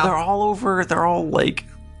 Wow. Well, they're all over. They're all like...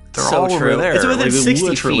 They're so all true. over there. It's within like, 60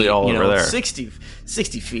 literally feet. all over there. 60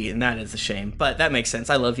 feet, and that is a shame. But that makes sense.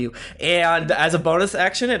 I love you. And as a bonus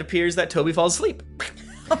action, it appears that Toby falls asleep.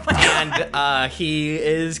 And he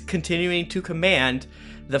is continuing to command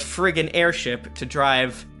the friggin' airship to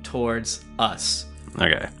drive towards us.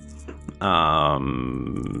 Okay.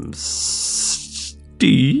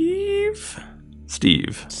 Steve?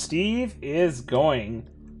 Steve is going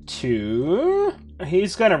to...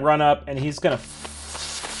 He's going to run up, and he's going to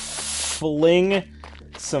fling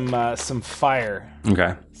some fire.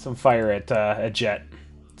 Okay. Some fire at Jett.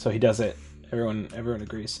 So he does it. Everyone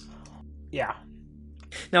agrees. Yeah.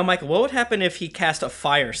 Now, Michael, what would happen if he cast a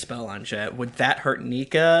fire spell on Jett? Would that hurt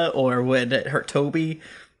Nika, or would it hurt Toby?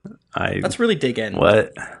 Let's really dig in.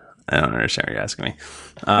 What? I don't understand what you're asking me.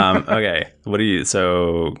 Okay. What are you?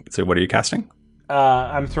 So what are you casting?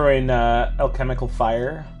 I'm throwing alchemical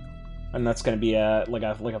fire, and that's going to be like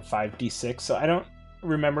a 5d6. So I don't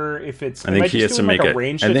remember if it's. I think he has to make a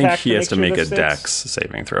ranged attack. I think he has to make a six? dex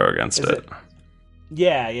saving throw against it.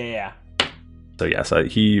 Yeah. So yeah, so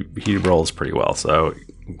he rolls pretty well. So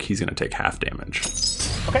he's going to take half damage.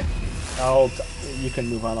 Okay. You can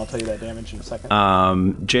move on. I'll tell you that damage in a second.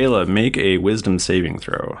 Jayla, make a wisdom saving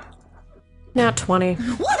throw. Nat 20.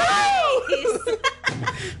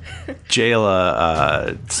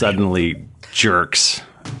 Jayla suddenly jerks,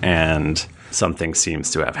 and something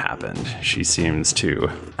seems to have happened. She seems to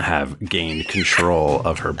have gained control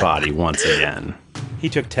of her body once again. He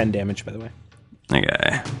took 10 damage, by the way.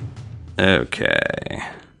 Okay.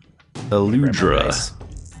 Eludra.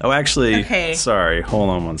 Oh, actually, okay. Sorry. Hold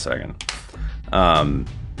on one second.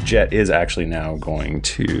 Jett is actually now going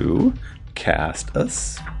to cast a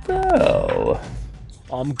spell.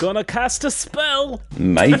 I'm gonna cast a spell.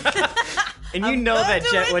 Mike. And you know that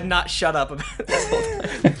Jett would not shut up about this whole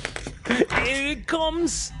time. Here it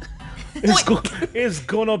comes. It's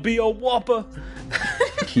gonna be a whopper.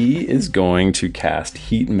 He is going to cast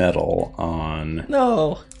Heat Metal on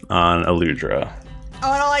Eludra. Oh,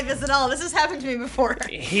 I don't like this at all. This has happened to me before.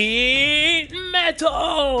 Heat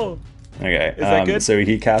Metal. Okay. Is that good? So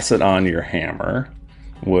he casts it on your hammer,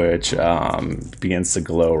 which begins to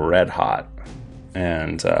glow red hot.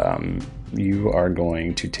 And you are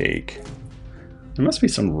going to take... There must be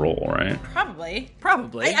some roll, right?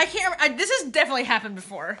 Probably. I can't. This has definitely happened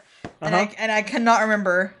before, and I cannot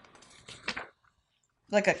remember.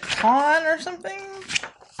 Like a con or something.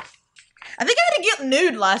 I think I had to get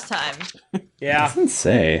nude last time. Yeah. It doesn't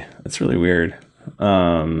say. That's really weird.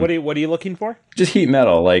 What are you looking for? Just heat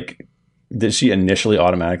metal. Like, did she initially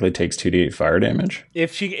automatically takes 2d8 fire damage?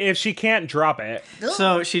 If she can't drop it.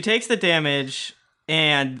 So she takes the damage,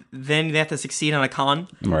 and then they have to succeed on a con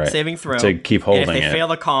saving throw. To keep holding it. And if they fail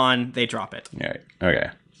the con, they drop it. All right. Okay.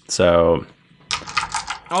 So...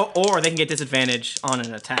 or they can get disadvantage on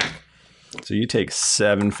an attack. So you take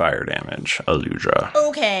 7 fire damage, Aludra.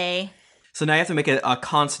 Okay. So now you have to make a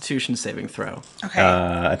Constitution saving throw. Okay.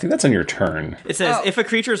 I think that's on your turn. It says, if a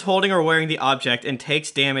creature is holding or wearing the object and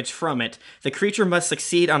takes damage from it, the creature must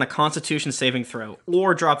succeed on a Constitution saving throw,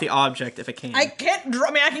 or drop the object if it can. I can't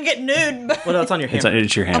drop me. I can get nude. But Well, no, it's on your hammer.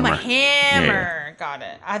 It's your hammer. on my hammer. Got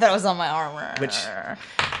it. I thought it was on my armor.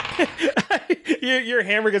 Your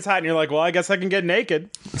hammer gets hot, and you're like, well, I guess I can get naked.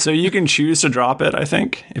 So you can choose to drop it, I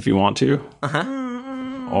think, if you want to.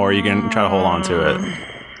 Or you can try to hold on to it.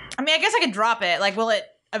 I mean, I guess I could drop it. Like, will it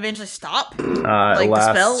eventually stop? It the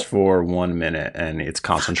lasts spell? for 1 minute, and it's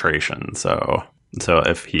concentration. So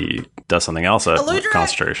if he does something else at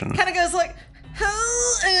concentration, kind of goes like,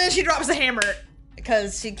 and then she drops the hammer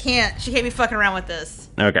because she can't be fucking around with this.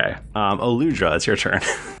 okay. Aludra, it's your turn.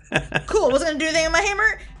 Cool. Wasn't gonna do anything on my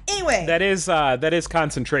hammer anyway. That is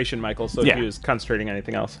concentration, Michael. So Yeah. if he was concentrating on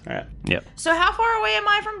anything else, all right. Yep. So how far away am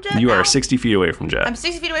I from Jett? You now? are 60 feet away from Jett. I'm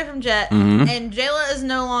 60 feet away from Jett, Mhm. and Jayla is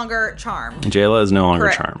no longer charmed. Jayla is no longer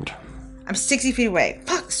Correct. charmed. I'm 60 feet away.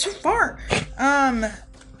 Fuck, so far.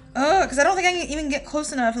 Because I don't think I can even get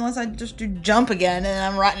close enough unless I just do jump again and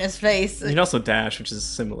I'm right in his face. You can also dash, which is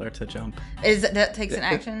similar to jump. That takes an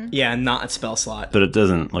action? Yeah, not a spell slot. But it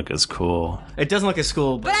doesn't look as cool. It doesn't look as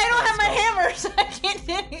cool, But I don't have my hammer, so I can't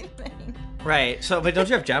do anything. Right. So, but don't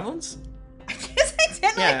you have javelins?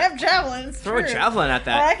 Technically, I have javelins. Throw a true. javelin at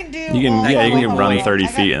that. Or I can do. You can, hold you on, can run hold on. 30 I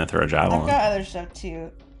got- feet and then throw a javelin. I've got other stuff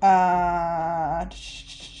too.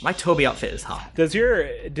 My Toby outfit is hot. Does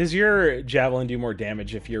your javelin do more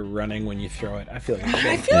damage if you're running when you throw it? I feel like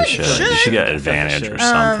it should. You should get advantage or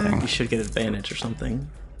something. You should get advantage or something.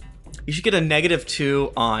 You should get a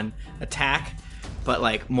 -2 on attack, but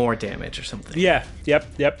like more damage or something. Yeah.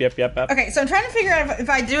 Yep. Okay, so I'm trying to figure out if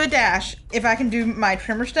I do a dash, if I can do my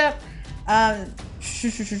trimmer step. When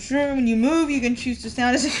you move, you can choose to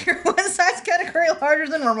sound as if you're one size category larger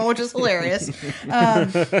than normal, which is hilarious. You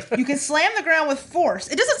can slam the ground with force.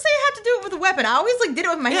 It doesn't say I have to do it with a weapon. I always did it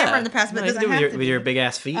with my hammer in the past, but No, it you can doesn't do it have with your big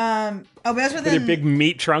ass feet. but that's within. With your big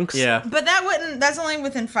meat trunks. Yeah. But that's only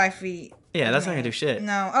within 5 feet. Yeah, that's not gonna do shit.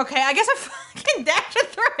 No. Okay, I guess I fucking dash and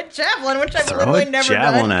throw a javelin, which I've Throw literally a never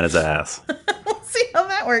javelin done. at his ass. We'll see how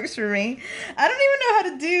that works for me. I don't even know how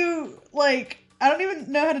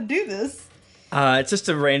to do this. It's just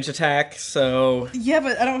a range attack, so Yeah,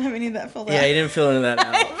 but I don't have any of that filled out. yeah, you didn't fill into that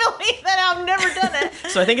I out. believe that I've never done it.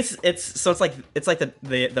 So I think it's like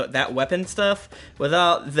the that weapon stuff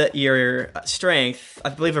without your strength. I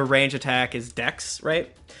believe a range attack is Dex, right?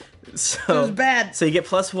 So It was bad. So you get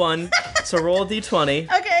 +1. So roll a d20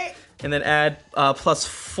 Okay. and then add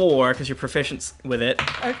 +4 because you're proficient with it.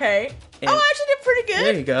 Okay. And I actually did pretty good.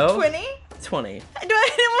 There you go. 20. 20. Do I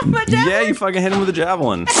hit him with my javelin? Yeah, you fucking hit him with a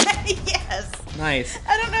javelin. Yes. Nice.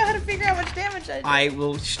 I don't know how to figure out how much damage I do. I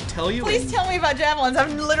will tell you. Please tell me about javelins.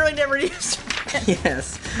 I've literally never used them.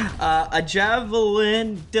 Yes. A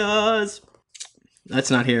javelin does. That's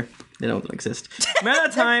not here. They don't exist. Amount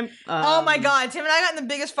of time. Oh my god, Tim and I got in the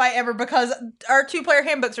biggest fight ever because our 2-player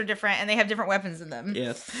handbooks are different and they have different weapons in them.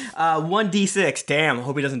 Yes. 1d6. Damn.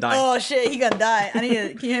 Hope he doesn't die. Oh shit, he gonna die. I need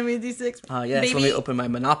to. Can you hand me a d6? Yes. Baby? Let me open my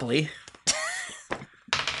Monopoly.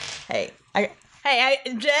 Hey,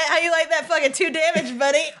 Jett, how you like that fucking 2 damage,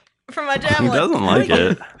 buddy? From my javelin. He doesn't like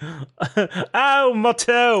it. Ow, my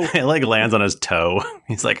toe. It like lands on his toe.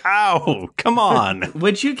 He's like, ow, come on.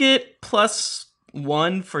 Would you get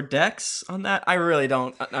 +1 for Dex on that? I really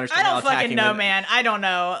don't understand. I how don't fucking attacking know, would- man. I don't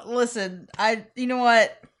know. Listen, you know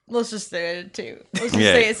what? Let's just say it's a 2. Let's just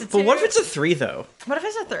Yeah. say it's a 2. But what if it's a 3 though? What if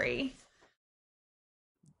it's a 3?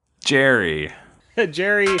 Jerry.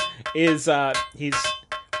 Jerry is he's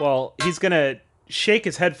gonna shake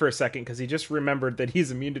his head for a second because he just remembered that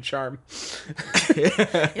he's immune to charm.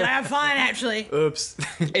 Yeah, I'm fine actually. Oops.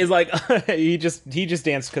 He's like he just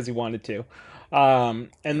danced because he wanted to. And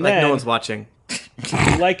Like then no one's watching.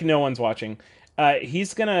 like no one's watching.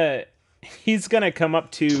 He's gonna come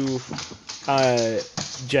up to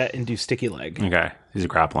Jett and do sticky leg. Okay, he's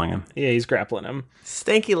grappling him. Yeah, he's grappling him.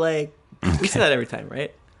 Stanky leg. We say that every time,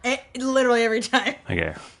 right? Literally every time.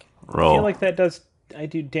 Okay, I roll. feel like I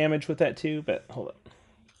do damage with that too, but hold on.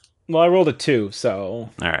 Well, I rolled a 2, so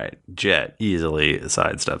All right, Jett easily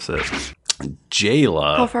sidesteps it.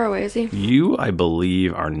 Jayla. How far away is he? You, I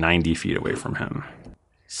believe, are 90 feet away from him.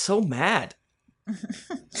 So mad.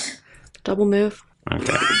 Double move.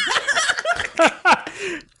 Okay.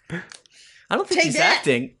 I don't think he's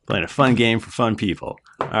acting. Playing a fun game for fun people.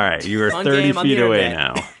 All right, you are Fun 30 game on the feet away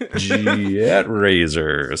internet. now. Jett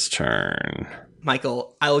Razor's turn.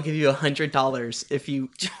 Michael, I will give you $100 if you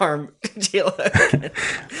charm Jayla.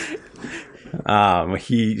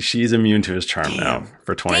 She's immune to his charm now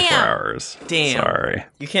for 24 hours. Damn. Sorry.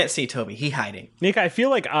 You can't see Toby. He's hiding. Nick, I feel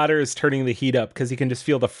like Otter is turning the heat up because he can just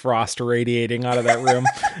feel the frost radiating out of that room.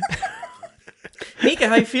 Mika,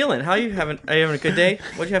 how you feeling? Are you having a good day?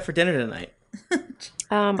 What'd you have for dinner tonight?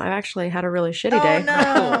 I've actually had a really shitty day.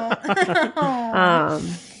 No.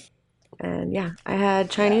 And yeah, I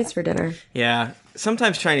had Chinese for dinner. Yeah,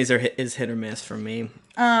 sometimes Chinese is hit or miss for me.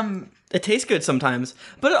 It tastes good sometimes,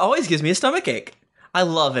 but it always gives me a stomachache. I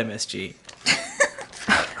love MSG.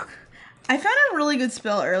 I found a really good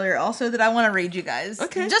spell earlier also that I want to read you guys.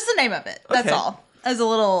 Okay. Just the name of it. That's Okay. all. As a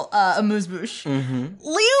little amuse-bouche. Mm-hmm.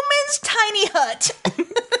 Leoman's Tiny Hut.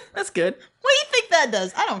 That's good. What do you think that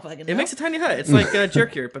does? I don't fucking know. It makes a tiny hut. It's like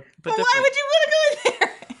Jerkier, but Why different. would you want to go in there?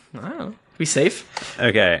 I don't know. Be safe.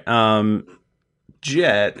 Okay.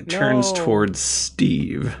 Jett turns No. towards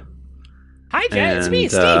Steve. Hi, Jett. It's me,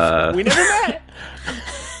 And, Steve. We never met.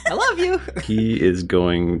 I love you. He is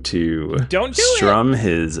going to Don't do strum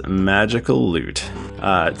his magical lute.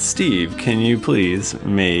 Steve, can you please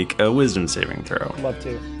make a wisdom saving throw? Love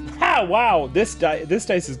to. Ah, wow. This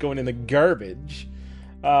dice is going in the garbage.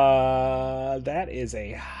 That is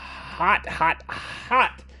a hot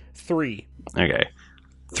 3. Okay.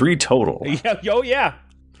 3 total. Yeah. Oh, yeah.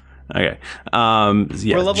 Okay. Yeah,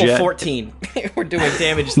 We're level Jett- 14. We're doing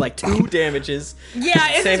damage like 2 damages.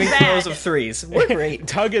 Yeah, it's saving bad. throws of 3s. We're great.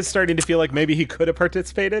 Tug is starting to feel like maybe he could have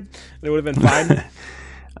participated. And it would have been fine.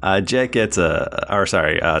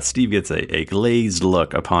 Steve gets a glazed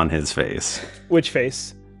look upon his face. Which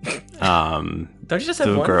face? Don't you just have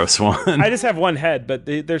The one? gross one. I just have one head, but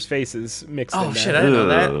there's faces mixed in Oh, there. shit, I didn't know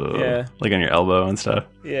that. Ugh. Yeah. Like on your elbow and stuff.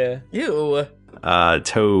 Yeah. Ew.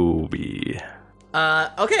 Toby.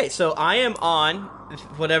 Okay, so I am on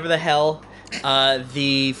whatever the hell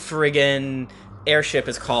the friggin' airship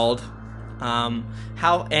is called.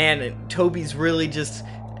 And Toby's really just,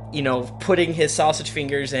 putting his sausage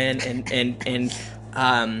fingers in and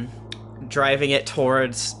driving it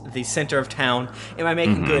towards the center of town. Am I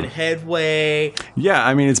making good headway? Yeah,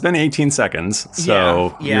 I mean it's been 18 seconds,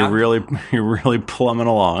 so Yeah. you're really plumbing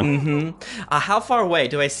along. Mm-hmm. How far away?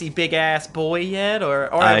 Do I see big ass boy yet,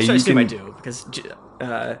 or I you assume I can- do because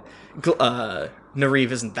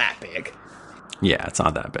Nariv isn't that big. Yeah, it's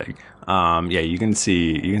not that big. Yeah, you can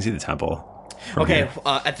see the temple. from Okay, here.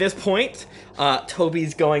 at this point,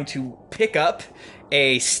 Toby's going to pick up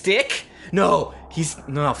a stick. He's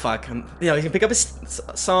can pick up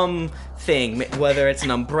something, whether it's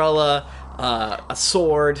an umbrella, a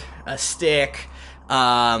sword, a stick,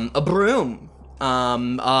 a broom,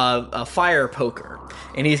 a fire poker,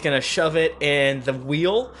 and he's gonna shove it in the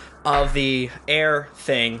wheel of the air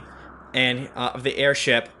thing and of the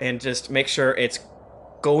airship, and just make sure it's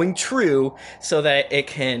going true so that it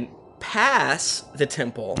can pass the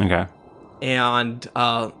temple. Okay. And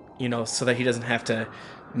so that he doesn't have to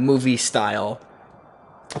movie style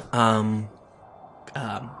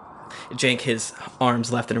jank his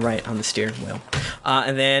arms left and right on the steering wheel.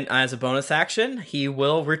 And then as a bonus action, he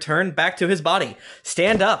will return back to his body,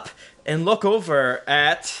 stand up and look over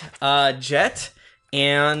at Jett,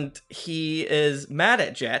 and he is mad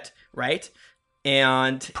at Jett, right?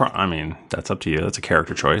 And I mean, that's up to you. That's a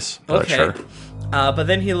character choice. But okay. Sure. But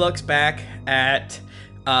then he looks back at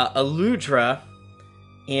Aludra,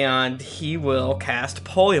 and he will cast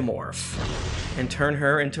Polymorph and turn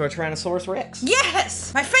her into a Tyrannosaurus Rex.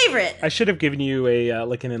 Yes! My favorite! I should have given you a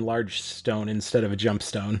an enlarged stone instead of a jump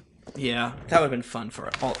stone. Yeah, that would have been fun for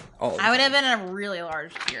all. I would have been a really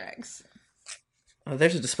large T-Rex. Oh,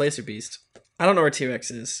 there's a Displacer Beast. I don't know where T-Rex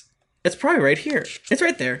is. It's probably right here. It's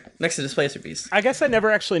right there, next to Displacer Beast. I guess I never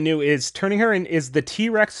actually knew, is turning her in, is the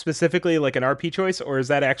T-Rex specifically like an RP choice, or is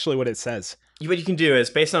that actually what it says? What you can do is,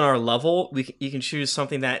 based on our level, you can choose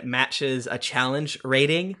something that matches a challenge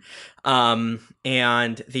rating. And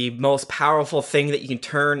the most powerful thing that you can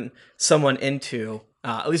turn someone into,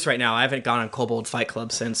 at least right now, I haven't gone on Kobold Fight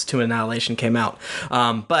Club since Tomb of Annihilation came out.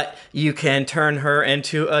 But you can turn her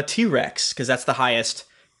into a T-Rex, because that's the highest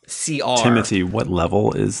CR. Timothy, what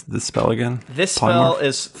level is this spell again? This spell Polymorph?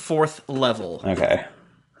 is 4th level. Okay.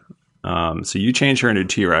 So you change her into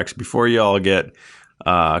T-Rex before you all get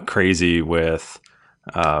crazy with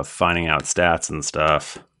finding out stats and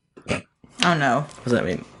stuff. Oh no. What does that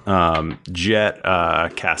mean? Jett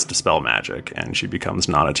casts Dispel Magic, and she becomes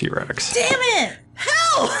not a T-Rex. Damn it!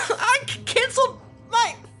 Hell! I canceled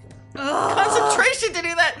my... concentration to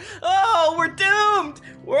do that. Oh, we're doomed.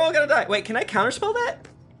 We're all gonna die. Wait, can I counterspell that?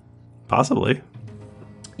 Possibly.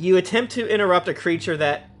 You attempt to interrupt a creature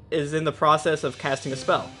that is in the process of casting a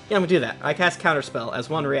spell. Yeah, I'm gonna do that. I cast counterspell as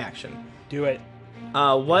one reaction. Do it.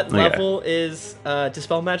 What level is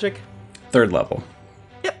Dispel Magic? 3rd level.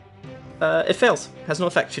 It fails. Has no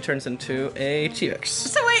effect. She turns into a T-Rex.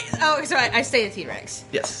 So wait, so I stay a T-Rex.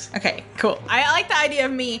 Yes. Okay, cool. I like the idea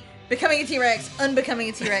of me becoming a T-Rex, unbecoming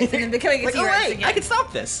a T-Rex, and then becoming a Like, T-Rex oh wait, again. I can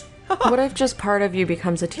stop this. What if just part of you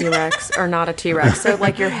becomes a T-Rex or not a T-Rex? So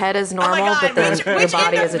like your head is normal, God, but then which your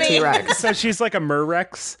body end is a of me? T-Rex. So she's like a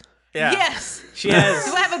Merrex. Yeah. Yes. She has.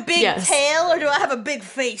 Do I have a big tail or do I have a big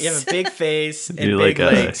face? You have a big face and You're big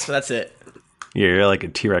like a- legs. So that's it. Yeah, you're like a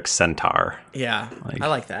T-Rex centaur. Yeah, I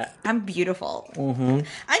like that. I'm beautiful. Mm-hmm.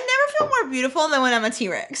 I never feel more beautiful than when I'm a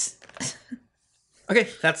T-Rex. Okay,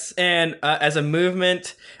 and as a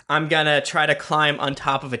movement, I'm gonna try to climb on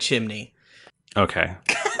top of a chimney. Okay.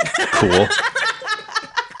 Cool.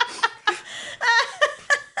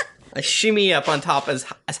 I shimmy up on top as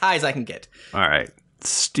high as I can get. All right.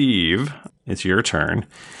 Steve, it's your turn.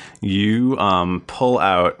 You pull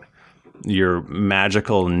out your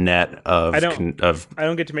magical net of I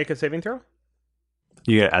don't get to make a saving throw?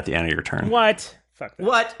 you get it at the end of your turn. What? Fuck that.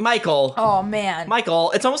 What, Michael? Oh man,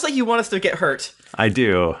 Michael! It's almost like you want us to get hurt. I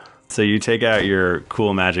do. So you take out your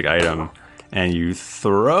cool magic item and you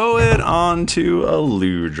throw it onto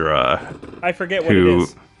Aludra. I forget what it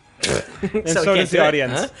is. And so does the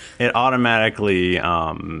audience. Huh? It automatically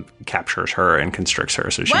captures her and constricts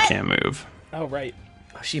her so she What? can't move Oh, right.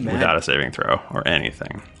 Oh, she mad. without a saving throw or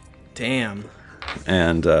anything. Damn.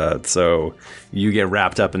 And so you get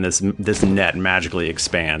wrapped up in this net magically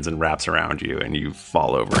expands and wraps around you, and you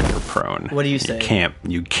fall over and you're prone. What do you say?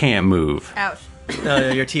 You can't move. ouch. No,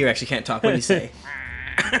 your T-Rex, you can't talk. What do you say?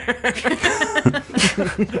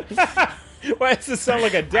 Why does this sound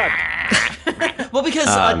like a duck? Well, because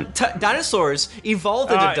dinosaurs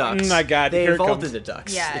evolved into ducks. My God, they here it evolved comes. into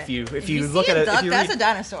ducks. Yeah. If you you look see at a it, duck, if you that's read, a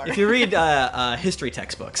dinosaur. If you read history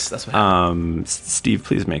textbooks, that's what happens. Steve,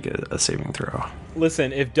 please make a saving throw.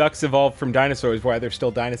 Listen, if ducks evolved from dinosaurs, why they're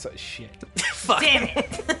still dinosaurs? Shit. Fuck. Damn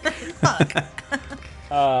it.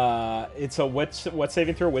 It's a what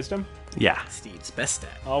saving throw? Wisdom? Yeah. Steve's best stat.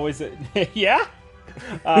 Always. Yeah?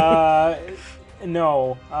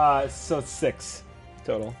 No. So it's 6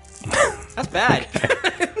 total. That's bad.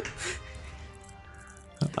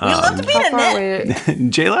 We love to be in a net.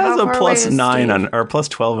 Jayla has How a far plus away is 9 Steve? on or plus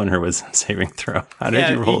 12 on her wisdom saving throw. How did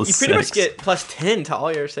you roll a you 6? pretty much get plus 10 to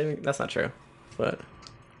all your saving. That's not true. But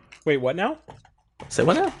Wait, what now? say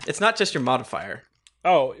what now? It's not just your modifier.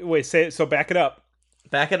 Oh, wait, say it. So back it up.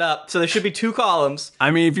 Back it up. So there should be 2 columns.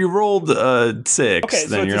 I mean, if you rolled 6, Okay, so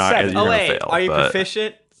then it's you're a not. 7. You're Oh gonna wait, fail. are you but-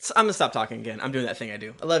 proficient? I'm gonna stop talking again. I'm doing that thing I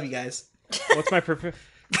do. I love you guys. What's my perfect?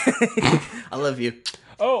 I love you.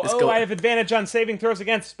 Oh, go. I have advantage on saving throws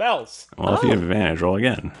against spells. Well, if you have advantage, roll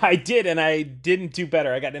again. I did, and I didn't do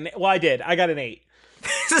better. I got an 8. Well, I did. I got an 8.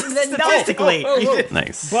 Statistically, Oh, you oh. did-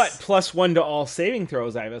 Nice. But plus 1 to all saving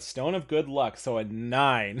throws. I have a stone of good luck, so a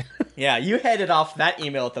 9. yeah, you headed off that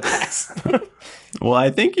email at the pass. Well, I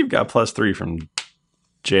think you've got plus 3 from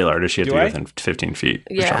Jailer. Does she have Do to be I? within 15 feet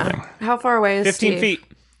or Yeah. something? How far away is 15 Steve? feet.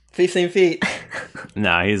 15 feet.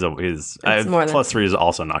 No, he's more than- plus 3 is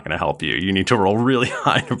also not going to help you. You need to roll really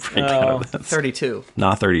high to break out of this. 32.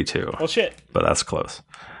 Not 32. Well, shit. But that's close.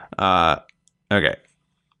 Okay.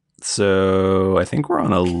 So I think we're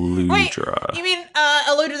on Wait, Aludra. you mean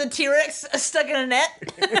Aludra the T-Rex stuck in a net?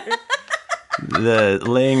 The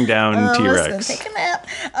laying down T-Rex. Listen, take a nap.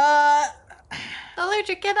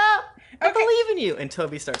 Aludra, get up. I believe in you. And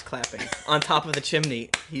Toby starts clapping on top of the chimney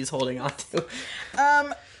he's holding onto.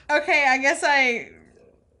 Okay, I guess I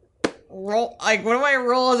roll. Like, what do I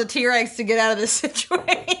roll as a T-Rex to get out of this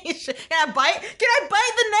situation? Can I bite? Can I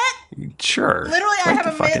bite the net? Sure. Literally, I Bite have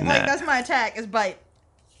the a fucking mitt. Like, net. that's my attack. Is bite.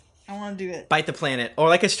 I want to do it. Bite the planet. Or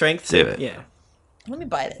like a strength. Do it. Yeah. Let me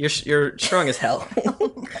bite it. You're strong as hell.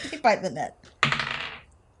 Let me bite the net.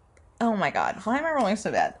 Oh my god, why am I rolling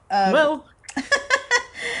so bad? Well,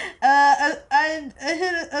 I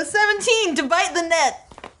hit a 17 to bite the net.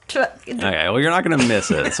 Okay, well, you're not going to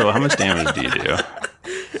miss it. So how much damage do you do?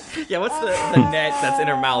 yeah, what's the net that's in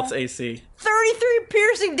her mouth's AC? 33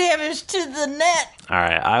 piercing damage to the net. All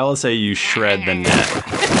right, I will say you shred the net.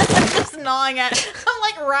 Just gnawing at it. I'm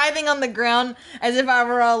like writhing on the ground as if I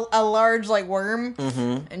were a large like worm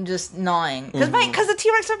and just gnawing. Because the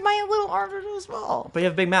T-Rex have my little arms are so small. But you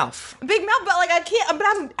have a big mouth. Big mouth, but like I can't.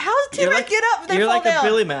 But how does T-Rex get up if they You're fall like down? a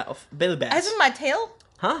Billy bass. As in my tail?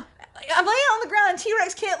 Huh? I'm laying on the ground and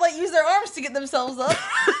T-Rex can't like use their arms to get themselves up.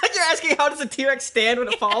 You're asking how does a T-Rex stand when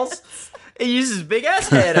it falls? It uses his big ass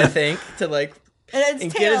head, I think, to like and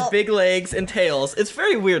get his big legs and tails. It's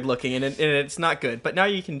very weird looking and it's not good. But now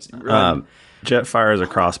you can run. Jett fires a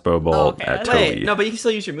crossbow bolt at Toby. Wait, no, but you can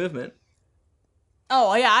still use your movement.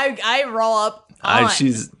 Oh yeah, I roll up on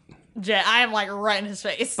She's Jett. I am like right in his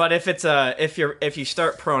face. But if it's if you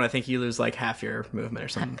start prone, I think you lose like half your movement or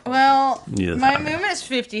something. Well, Yes, my I mean. movement is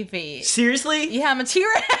 50 feet. Seriously? Yeah, I'm a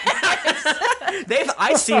T-Rex.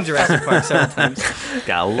 I've seen Jurassic Park several times.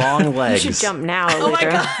 got long You legs. should jump now. Oh my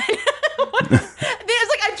Ludra. god. It's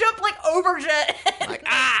like I jumped like over Jett.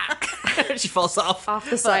 She falls off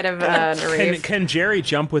the side of an array. Can Jerry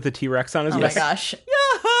jump with a T-Rex on his Oh back? my gosh.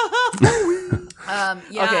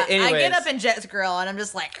 Yeah, Okay, I anyways. get up in Jett's grill and I'm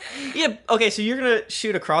just like, Yeah, okay, so you're gonna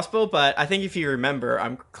shoot a crossbow, but I think if you remember,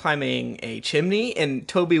 I'm climbing a chimney, and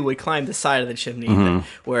Toby would climb the side of the chimney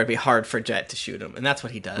where it'd be hard for Jett to shoot him, and that's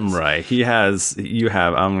what he does. Right. I'm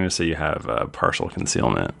going to say you have partial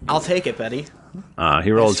concealment. I'll take it, Betty.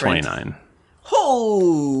 He rolled Strength. 29.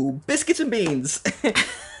 Oh, biscuits and beans.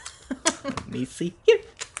 Let me see here.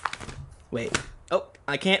 Wait. Oh,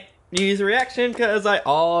 I can't use a reaction because I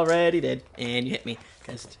already did, and you hit me.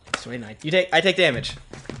 Because it's 29. I take damage.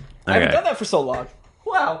 I haven't Okay. done that for so long.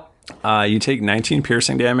 Wow. You take 19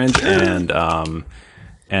 piercing damage, and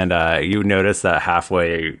you notice that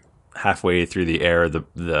halfway through the air,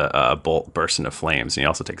 the bolt bursts into flames, and you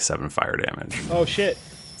also take 7 fire damage. Oh shit!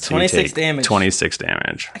 So you 26 take damage. 26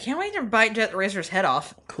 damage. I can't wait to bite Jett Razor's head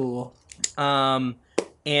off. Cool.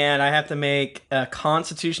 And I have to make a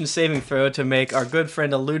Constitution saving throw to make our good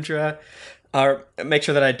friend Aludra, or make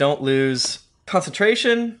sure that I don't lose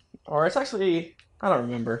concentration. Or it's actually, I don't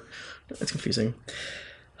remember. It's confusing.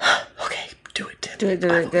 Okay, do it, Tim. Do it,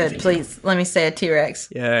 good. Please, let me say a T-Rex.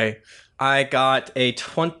 Yay. I got a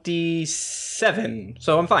 27,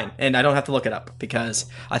 so I'm fine. And I don't have to look it up, because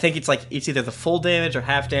I think it's either the full damage or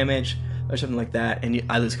half damage, or something like that, and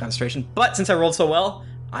I lose concentration. But since I rolled so well,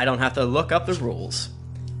 I don't have to look up the rules.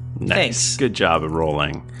 Nice. Thanks. Good job of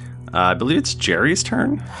rolling. I believe it's Jerry's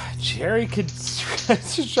turn. Jerry could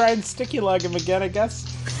just try and sticky leg him again, I guess.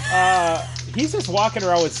 He's just walking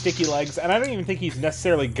around with sticky legs, and I don't even think he's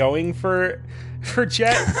necessarily going for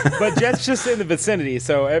Jett, but Jett's just in the vicinity,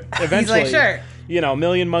 so eventually, He's like, sure. A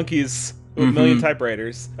million monkeys with a million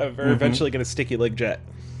typewriters are eventually going to sticky leg Jett.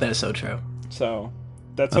 That is so true. So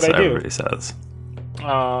that's what I do. Everybody says.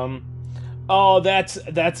 Oh,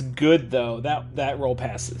 that's good though. That roll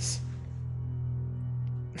passes.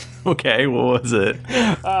 Okay, what was it?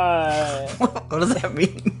 What does that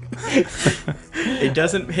mean? It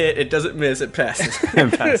doesn't hit, it doesn't miss, it passes.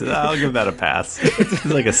 It passes. I'll give that a pass. It's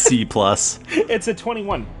like a C+. It's a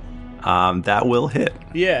 21. That will hit.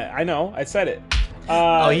 Yeah, I know. I said it.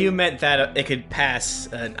 Oh, you meant that it could pass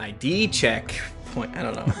an ID check point. I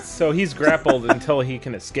don't know. So he's grappled until he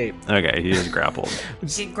can escape. Okay, he is grappled.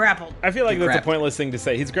 Get grappled. I feel like that's a pointless thing to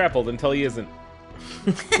say. He's grappled until he isn't.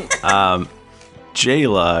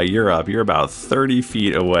 Jayla, you're up. You're about 30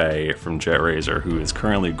 feet away from Jett Razor, who is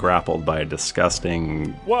currently grappled by a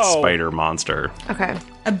disgusting spider monster. Okay.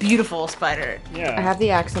 A beautiful spider. Yeah. I have the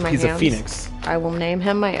axe in my hands. He's a phoenix. I will name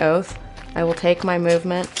him my oath. I will take my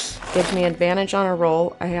movement. Gives me advantage on a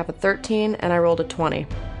roll. I have a 13 and I rolled a 20.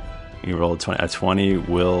 You rolled 20. A 20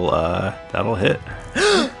 will, that'll hit.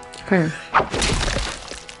 Okay.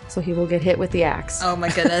 So he will get hit with the axe. Oh my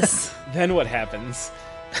goodness. Then what happens?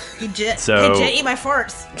 Hey, Jett, eat my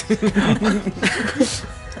farts.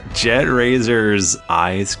 Jett Razor's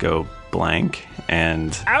eyes go blank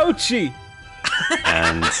and... Ouchie!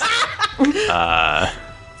 And,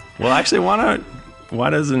 well, actually, why don't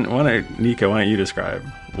Nico, why don't you describe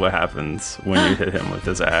what happens when you hit him with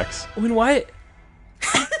his axe? When what?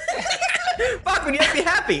 Fuck, when you have to be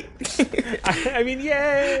happy. I mean,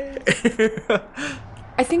 yay!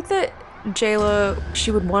 I think that Jayla,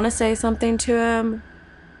 she would want to say something to him,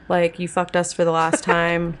 like, you fucked us for the last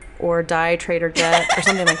time, or die, traitor Jett, or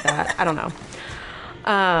something like that. I don't know.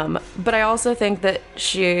 But I also think that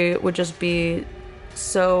she would just be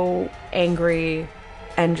so angry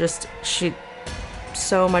and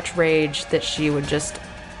so much rage that she would just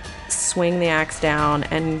swing the axe down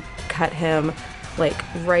and cut him, like,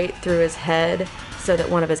 right through his head so that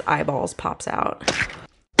one of his eyeballs pops out.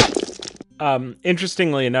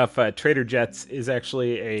 Interestingly enough, Trader Jett's is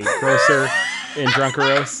actually a grocer in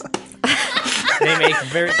Drunkeros. They make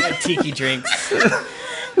very good tiki drinks. No,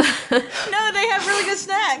 they have really good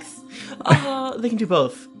snacks. They can do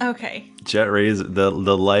both. Okay. Jett Razor, the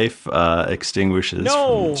life extinguishes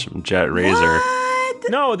No. from Jett Razor.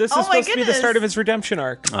 No, this is Oh my supposed to be the start of his redemption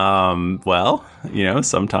arc. Well,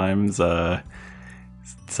 sometimes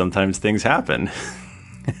things happen.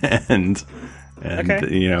 and Okay.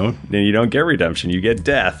 then you don't get redemption, you get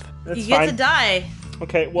death. You get to die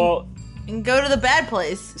Okay, well, and go to the bad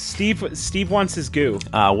place. Steve wants his goo.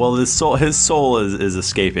 Well, his soul is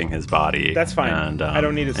escaping his body. That's fine. And, I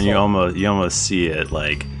don't need his and you soul. you almost see it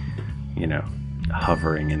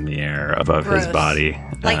hovering in the air above his Gross. body,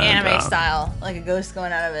 Like and, anime style. Like a ghost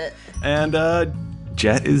going out of it. And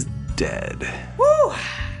Jett is dead. Woo!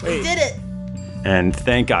 We did it. And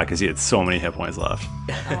thank God, because he had so many hit points left.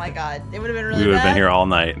 Oh my god. It would have been really We would have been bad. here all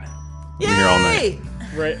night. Yay! Been here all night.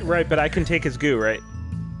 Right, but I can take his goo, right?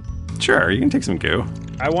 Sure, you can take some goo.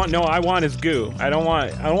 I want his goo. I don't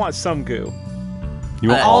want some goo. You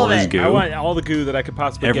want all of his goo? I want all the goo that I could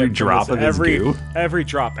possibly Every get. from drop of his goo? Every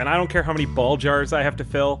drop. And I don't care how many ball jars I have to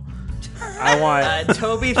fill. I want...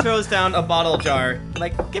 Toby throws down a bottle jar.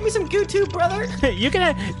 Like, give me some goo too, brother. You can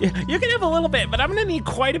have a little bit, but I'm going to need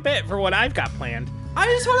quite a bit for what I've got planned. I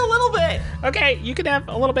just want a little bit. Okay, you can have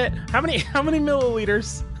a little bit. How many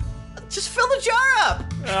milliliters? Just fill the jar up.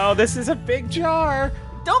 Oh, this is a big jar.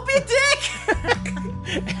 Don't be a dick.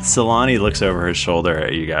 Solani looks over his shoulder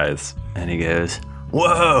at you guys, and he goes,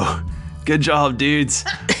 "Whoa, good job, dudes.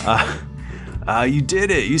 You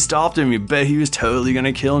did it. You stopped him. You bet he was totally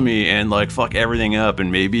gonna kill me and fuck everything up,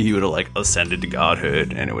 and maybe he would have ascended to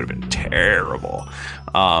godhood, and it would have been terrible.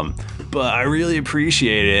 But I really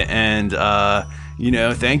appreciate it, and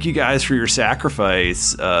thank you guys for your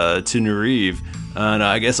sacrifice to Nariv, and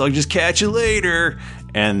I guess I'll just catch you later."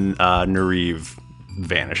 And Nariv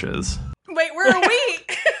vanishes. Wait, where are we?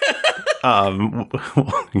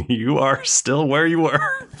 You are still where you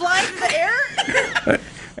were. Flying through the air?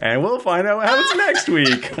 And we'll find out what happens next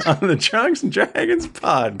week on the Drunks and Dragons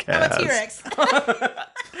podcast. I'm a T-Rex.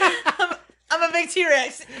 I'm a big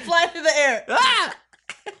T-Rex flying through the air. Ah!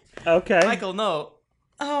 Okay. Michael, no.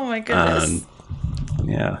 Oh my goodness.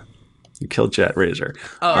 Yeah. You killed Jett Razor.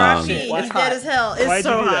 Oh, he's dead as hell. It's Why'd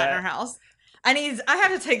so you do hot that? in our house. I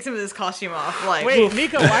have to take some of this costume off. Wait,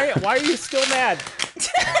 Nika, why are you still mad?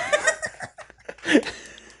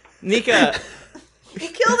 Nika, you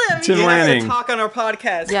killed him. Tim you Lanning. have to talk on our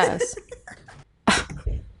podcast. Yes.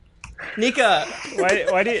 Nika,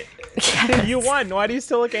 Why do you... You won. Why do you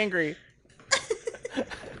still look angry?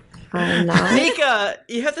 I'm not. Nika,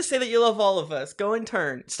 you have to say that you love all of us. Go in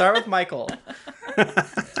turn. Start with Michael.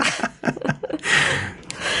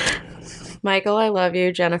 Michael, I love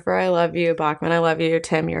you. Jennifer, I love you. Bachman, I love you.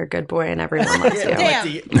 Tim, you're a good boy, and everyone loves you. Damn.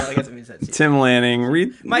 I guess it means that to you. Tim Lanning,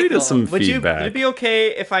 read us some would feedback. would it be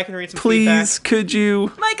okay if I can read some feedback? Please, could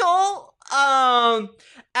you? Michael,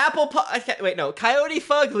 Coyote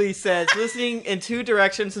Fugly says, listening in two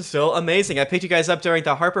directions is still amazing. I picked you guys up during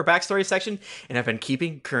the Harper backstory section, and I've been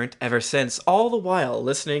keeping current ever since, all the while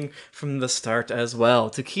listening from the start as well.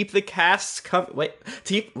 To keep the casts what?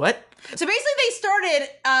 So basically, they started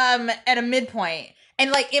at a midpoint,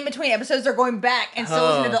 and in between episodes, they're going back and still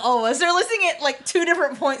listening to all of us. They're listening at 2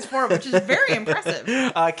 different points forward, which is very impressive.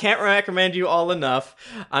 Can't recommend you all enough.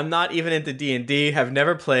 I'm not even into D&D, have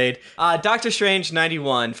never played. Dr. Strange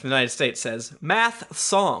 91 from the United States says, math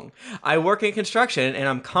song. I work in construction and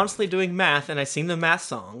I'm constantly doing math and I sing the math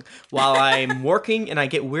song while I'm working and I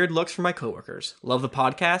get weird looks from my coworkers. Love the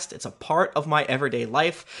podcast. It's a part of my everyday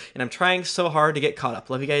life and I'm trying so hard to get caught up.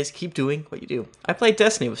 Love you guys. Keep doing what you do. I played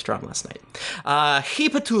Destiny with Strom last night.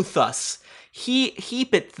 Heapituthus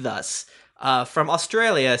from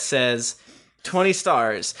Australia says 20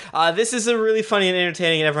 stars. This is a really funny and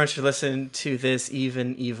entertaining, and everyone should listen to this,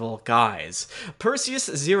 even evil guys. Perseus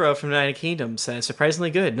Zero from the United Kingdom says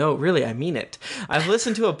surprisingly good. No, really, I mean it. I've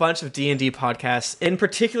listened to a bunch of D&D podcasts, in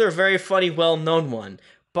particular a very funny, well-known one.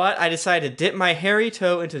 But I decided to dip my hairy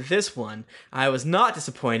toe into this one. I was not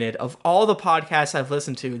disappointed. Of all the podcasts I've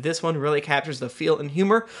listened to, this one really captures the feel and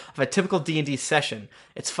humor of a typical D&D session.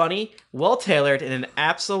 It's funny, well-tailored, and an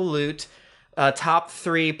absolute top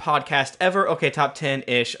 3 podcast ever. Okay, top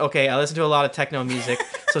 10-ish. Okay, I listen to a lot of techno music,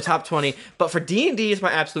 so top 20. But for D&D is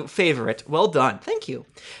my absolute favorite. Well done. Thank you.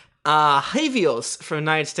 Javios from the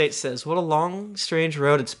United States says, what a long, strange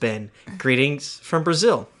road it's been. Greetings from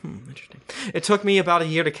Brazil. Interesting. It took me about a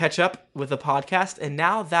year to catch up with the podcast, and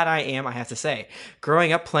now that I have to say,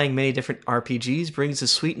 growing up playing many different RPGs brings a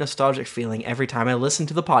sweet nostalgic feeling every time I listen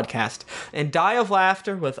to the podcast and die of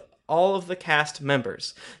laughter with all of the cast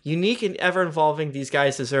members. Unique and ever-evolving, these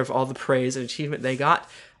guys deserve all the praise and achievement they get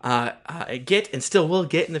and still will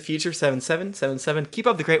get in the future. 7777. Keep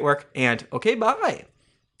up the great work, and okay, bye.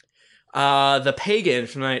 The Pagan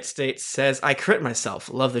from the United States says, I crit myself.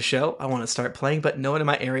 Love the show. I want to start playing, but no one in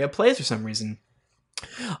my area plays for some reason.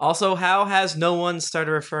 Also, how has no one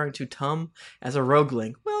started referring to Tom as a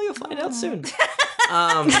rogueling? Well, you'll find out soon.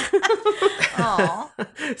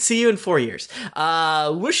 See you in 4 years.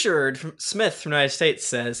 Wishard Smith from the United States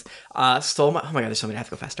says, stole my... Oh my god, there's so many. I have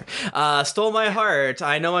to go faster. Stole my heart.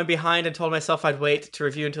 I know I'm behind and told myself I'd wait to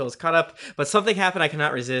review until it's caught up, but something happened I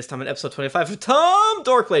cannot resist. I'm in episode 25 of Tom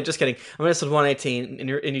Dorkblade. Just kidding. I'm in episode 118,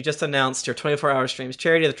 and you just announced your 24-hour streams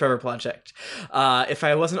charity of the Trevor Project. If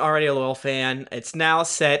I wasn't already a loyal fan, it's now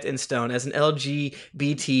set in stone. As an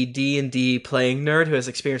LGBT D&D playing nerd who has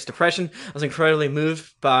experienced depression, I was incredibly moved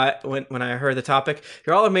by when I heard the topic.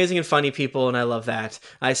 You're all amazing and funny people, and I love that.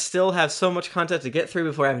 I still have so much content to get through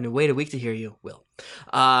before having to wait a week to hear you, Will.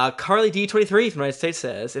 Carly D23 from the United States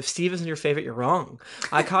says, if Steve isn't your favorite, you're wrong.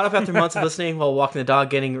 I caught up after months of listening while walking the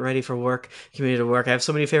dog, getting ready for work, commuting to work. I have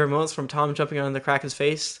so many favorite moments, from Tom jumping on the Kraken's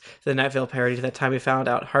face to the Night Vale parody to that time we found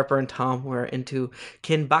out Harper and Tom were into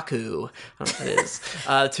Kinbaku. I don't know what that is.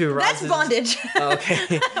 To That's bondage.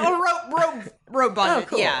 Okay. rope bondage. Oh,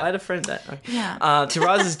 cool. Yeah. I had a friend that. Okay. Yeah. To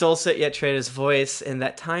Roz's dulcet yet traitorous voice, and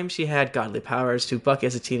that time she had godly powers, to Bucky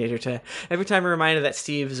as a teenager, to every time reminded that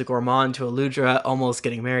Steve is a gourmand, to Eludra almost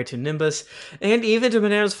getting married to Nimbus, and even to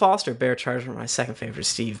Bananas Foster. Bear Charger, my second favorite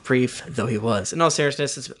Steve, brief though he was. In all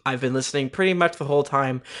seriousness, I've been listening pretty much the whole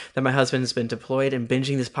time that my husband's been deployed, and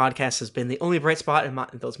binging this podcast has been the only bright spot in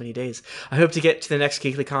those many days. I hope to get to the next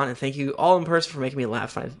GeeklyCon, and thank you all in person for making me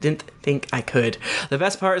laugh. I didn't think I could. The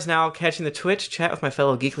best part is now catching the Twitch chat with my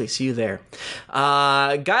fellow Geekly. See you there.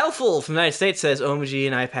 Guileful from the United States says, OMG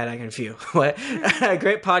and iPad, I can view. What?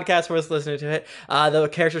 Great podcast, worth listening to it. The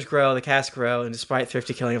characters grow, the cast grow, and despite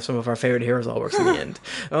thrifty killing of some of our favorite heroes, all works in the end.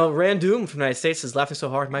 Randoom from the United States is laughing so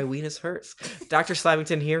hard my weenus hurts. Dr.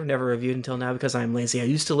 Slavington here, never reviewed until now because I'm lazy. I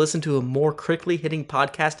used to listen to a more critically hitting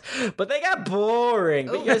podcast, but they got boring.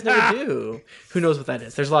 But you guys never do. Who knows what that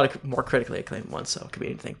is? There's a lot of more critically acclaimed ones, so it could be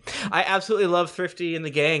anything. I absolutely love Thrifty and the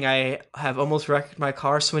gang. I have almost wrecked my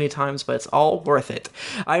car so many times, but it's all worth it.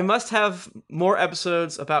 I must have more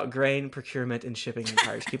episodes about grain procurement and shipping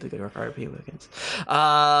empires. Keep the good work, RP Wiggins.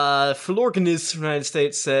 Florganis from the United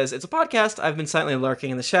States says, it's a podcast. I've been silently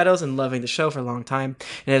lurking in the shadows and loving the show for a long time.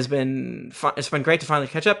 It's been great to finally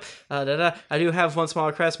catch up. I do have one small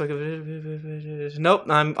request, but nope,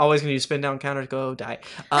 I'm always going to use spin down counter to go die.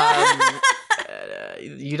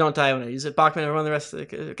 You don't die when I use it. Bachman, and run the rest of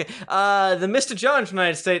the... Okay. The Mr. John from the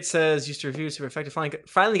United States says, used to review super effective.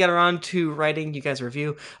 Finally got around to writing you guys a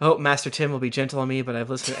review. I hope Master Tim will be gentle on me, but I've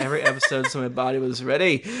listened to every episode so my body was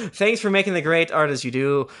ready. Thanks for making the great art as you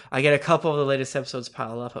do. I get a couple of the latest episodes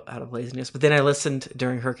pile up out of laziness, but then I listened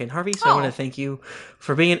during Hurricane Harvey, so I want to thank you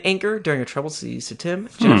for being an anchor during a troubled seas to Tim,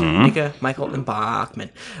 Jennifer, Nika, Michael, and Bachman.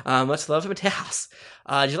 Much love from Texas.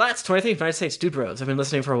 Gillat's 23 United States Dude Bros. I've been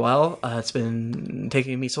listening for a while. It's been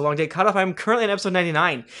taking me so long to get caught up. I'm currently on episode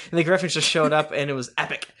 99, and the Griffins just showed up, and it was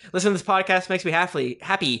epic. Listening to this podcast makes me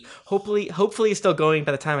happy. Hopefully it's still going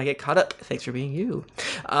by the time I get caught up. Thanks for being you.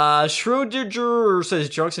 Schroeder says,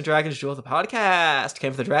 Drunks and Dragons Jewel the podcast.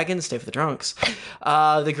 Came for the dragons, stay for the drunks.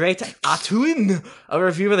 The great Atun. A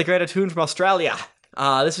review of the great Atun from Australia.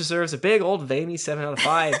 This deserves a big old veiny 7 out of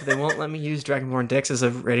 5. They won't let me use Dragonborn dicks as a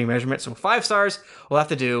rating measurement, so 5 stars will have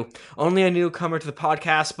to do. Only a newcomer to the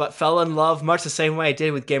podcast, but fell in love much the same way I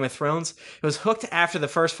did with Game of Thrones. It was hooked after the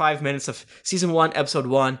first 5 minutes of Season 1, Episode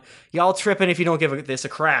 1. Y'all tripping if you don't give this a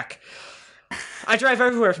crack. I Drive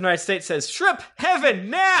Everywhere from the United States says, Trip Heaven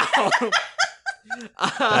now!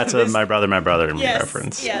 That's a my brother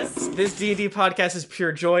reference. Yes. This D&D podcast is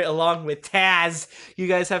pure joy along with Taz. You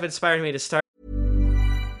guys have inspired me to start.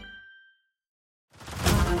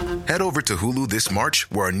 Head over to Hulu this March,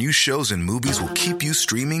 where our new shows and movies will keep you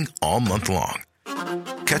streaming all month long.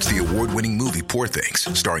 Catch the award-winning movie Poor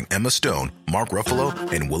Things, starring Emma Stone, Mark Ruffalo,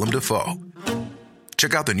 and Willem Dafoe.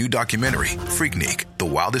 Check out the new documentary, Freaknik, The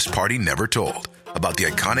Wildest Party Never Told, about the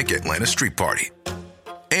iconic Atlanta Street Party.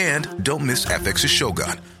 And don't miss FX's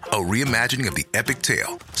Shogun, a reimagining of the epic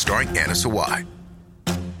tale, starring Anna Sawai.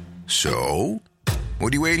 So,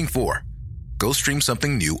 what are you waiting for? Go stream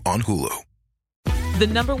something new on Hulu. The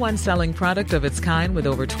 #1 selling product of its kind with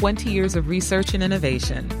over 20 years of research and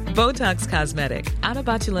innovation. Botox Cosmetic, out of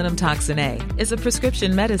botulinum toxin A, is a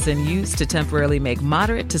prescription medicine used to temporarily make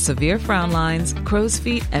moderate to severe frown lines, crow's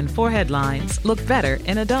feet, and forehead lines look better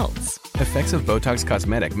in adults. Effects of Botox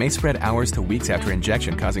Cosmetic may spread hours to weeks after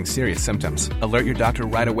injection, causing serious symptoms. Alert your doctor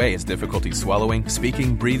right away as difficulty swallowing,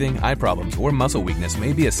 speaking, breathing, eye problems, or muscle weakness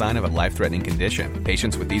may be a sign of a life-threatening condition.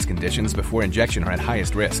 Patients with these conditions before injection are at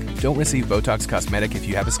highest risk. Don't receive Botox Cosmetic if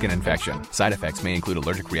you have a skin infection. Side effects may include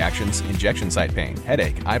allergic reactions, injection site pain,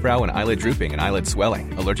 headache, eye eyebrow and eyelid drooping and eyelid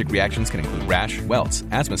swelling. Allergic reactions can include rash, welts,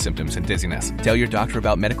 asthma symptoms, and dizziness. Tell your doctor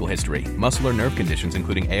about medical history, muscle or nerve conditions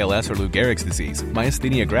including ALS or Lou Gehrig's disease,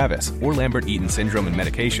 myasthenia gravis, or Lambert-Eaton syndrome and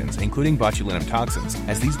medications, including botulinum toxins,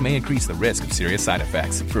 as these may increase the risk of serious side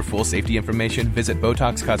effects. For full safety information, visit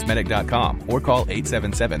BotoxCosmetic.com or call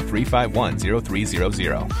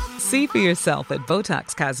 877-351-0300. See for yourself at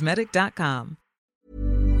BotoxCosmetic.com.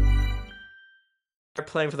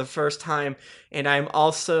 Playing for the first time, and I'm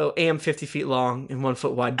also 50 feet long and 1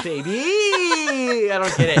 foot wide, baby. I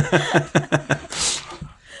don't get it.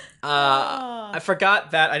 I forgot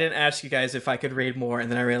that I didn't ask you guys if I could read more,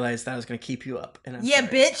 and then I realized that I was going to keep you up. And I'm sorry.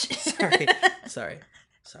 Bitch. Sorry.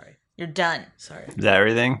 You're done. Sorry. Is that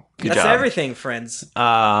everything? Good That's job. everything, friends.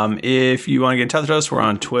 If you want to get in touch with us, we're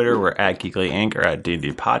on Twitter. We're at Geekly Inc. or at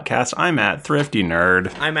D&D Podcast. I'm at Thrifty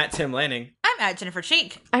Nerd. I'm at Tim Lanning. I'm at Jennifer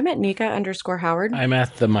Cheek. I'm at Nika_Howard. I'm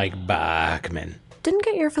at the Mike Bachman. Didn't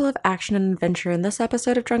get your fill of action and adventure in this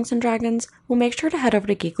episode of Drunks and Dragons? Well, make sure to head over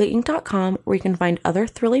to geeklyinc.com where you can find other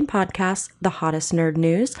thrilling podcasts, the hottest nerd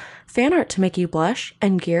news, fan art to make you blush,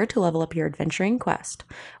 and gear to level up your adventuring quest.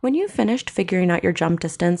 When you've finished figuring out your jump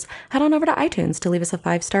distance, head on over to iTunes to leave us a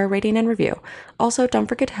 5-star rating and review. Also, don't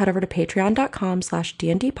forget to head over to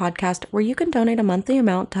patreon.com/DND podcast where you can donate a monthly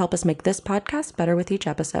amount to help us make this podcast better with each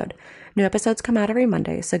episode. New episodes come out every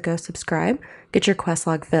Monday, so go subscribe, get your quest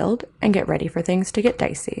log filled, and get ready for things to get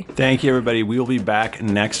dicey. Thank you, everybody. We will be back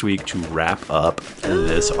next week to wrap up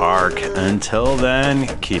this arc. Until then,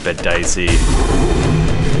 keep it dicey.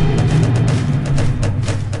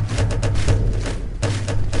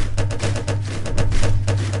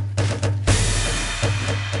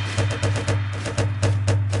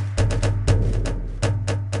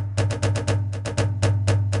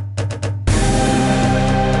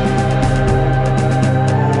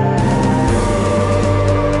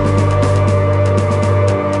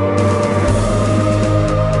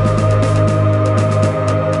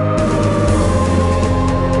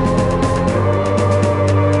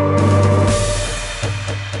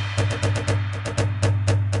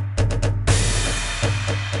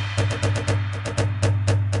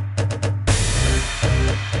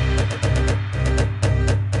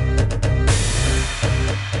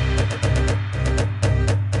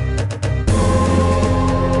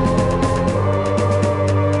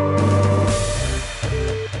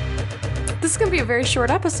 Very short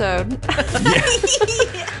episode.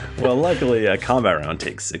 Well, luckily, a combat round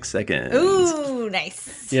takes 6 seconds. Ooh,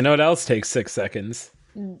 nice. You know what else takes 6 seconds?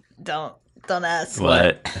 Don't ask.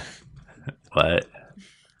 What?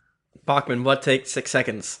 Bachman, what takes 6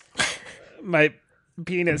 seconds? My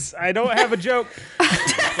penis. I don't have a joke.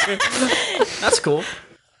 That's cool.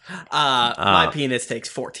 My penis takes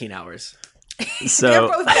 14 hours. So, you're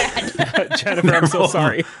both bad. Jennifer, I'm so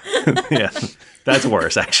sorry. Yeah, that's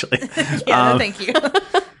worse, actually. Yeah, thank you.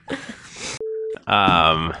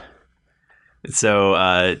 Oh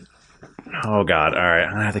God! All right,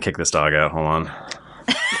 I'm gonna have to kick this dog out. Hold on.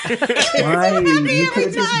 Why? You could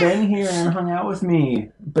have just been here and hung out with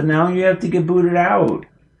me, but now you have to get booted out.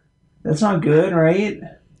 That's not good, right?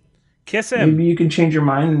 Kiss him. Maybe you can change your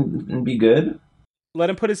mind and be good.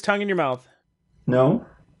 Let him put his tongue in your mouth. No.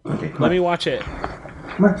 Okay. Let me watch it.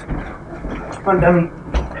 Come on. Come on, dummy.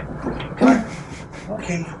 Come on.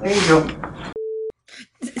 Okay, there you go.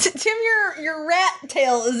 Tim, your rat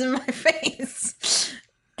tail is in my face.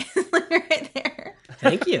 Right there.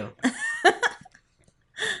 Thank you.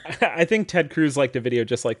 I think Ted Cruz liked a video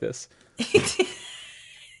just like this.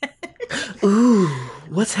 Ooh,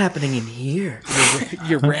 what's happening in here?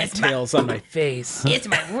 Your rat tail's on my face. It's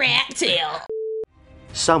my rat tail.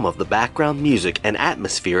 Some of the background music and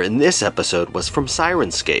atmosphere in this episode was from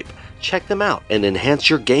Sirenscape. Check them out and enhance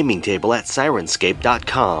your gaming table at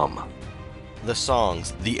Sirenscape.com. The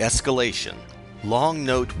songs The Escalation, Long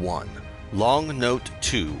Note 1, Long Note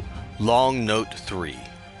 2, Long Note 3,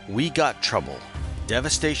 We Got Trouble,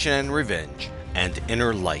 Devastation and Revenge, and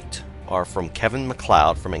Inner Light are from Kevin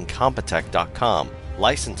MacLeod from Incompetech.com,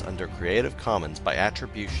 licensed under Creative Commons by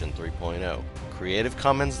Attribution 3.0.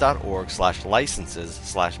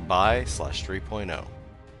 CreativeCommons.org/licenses/by/3.0.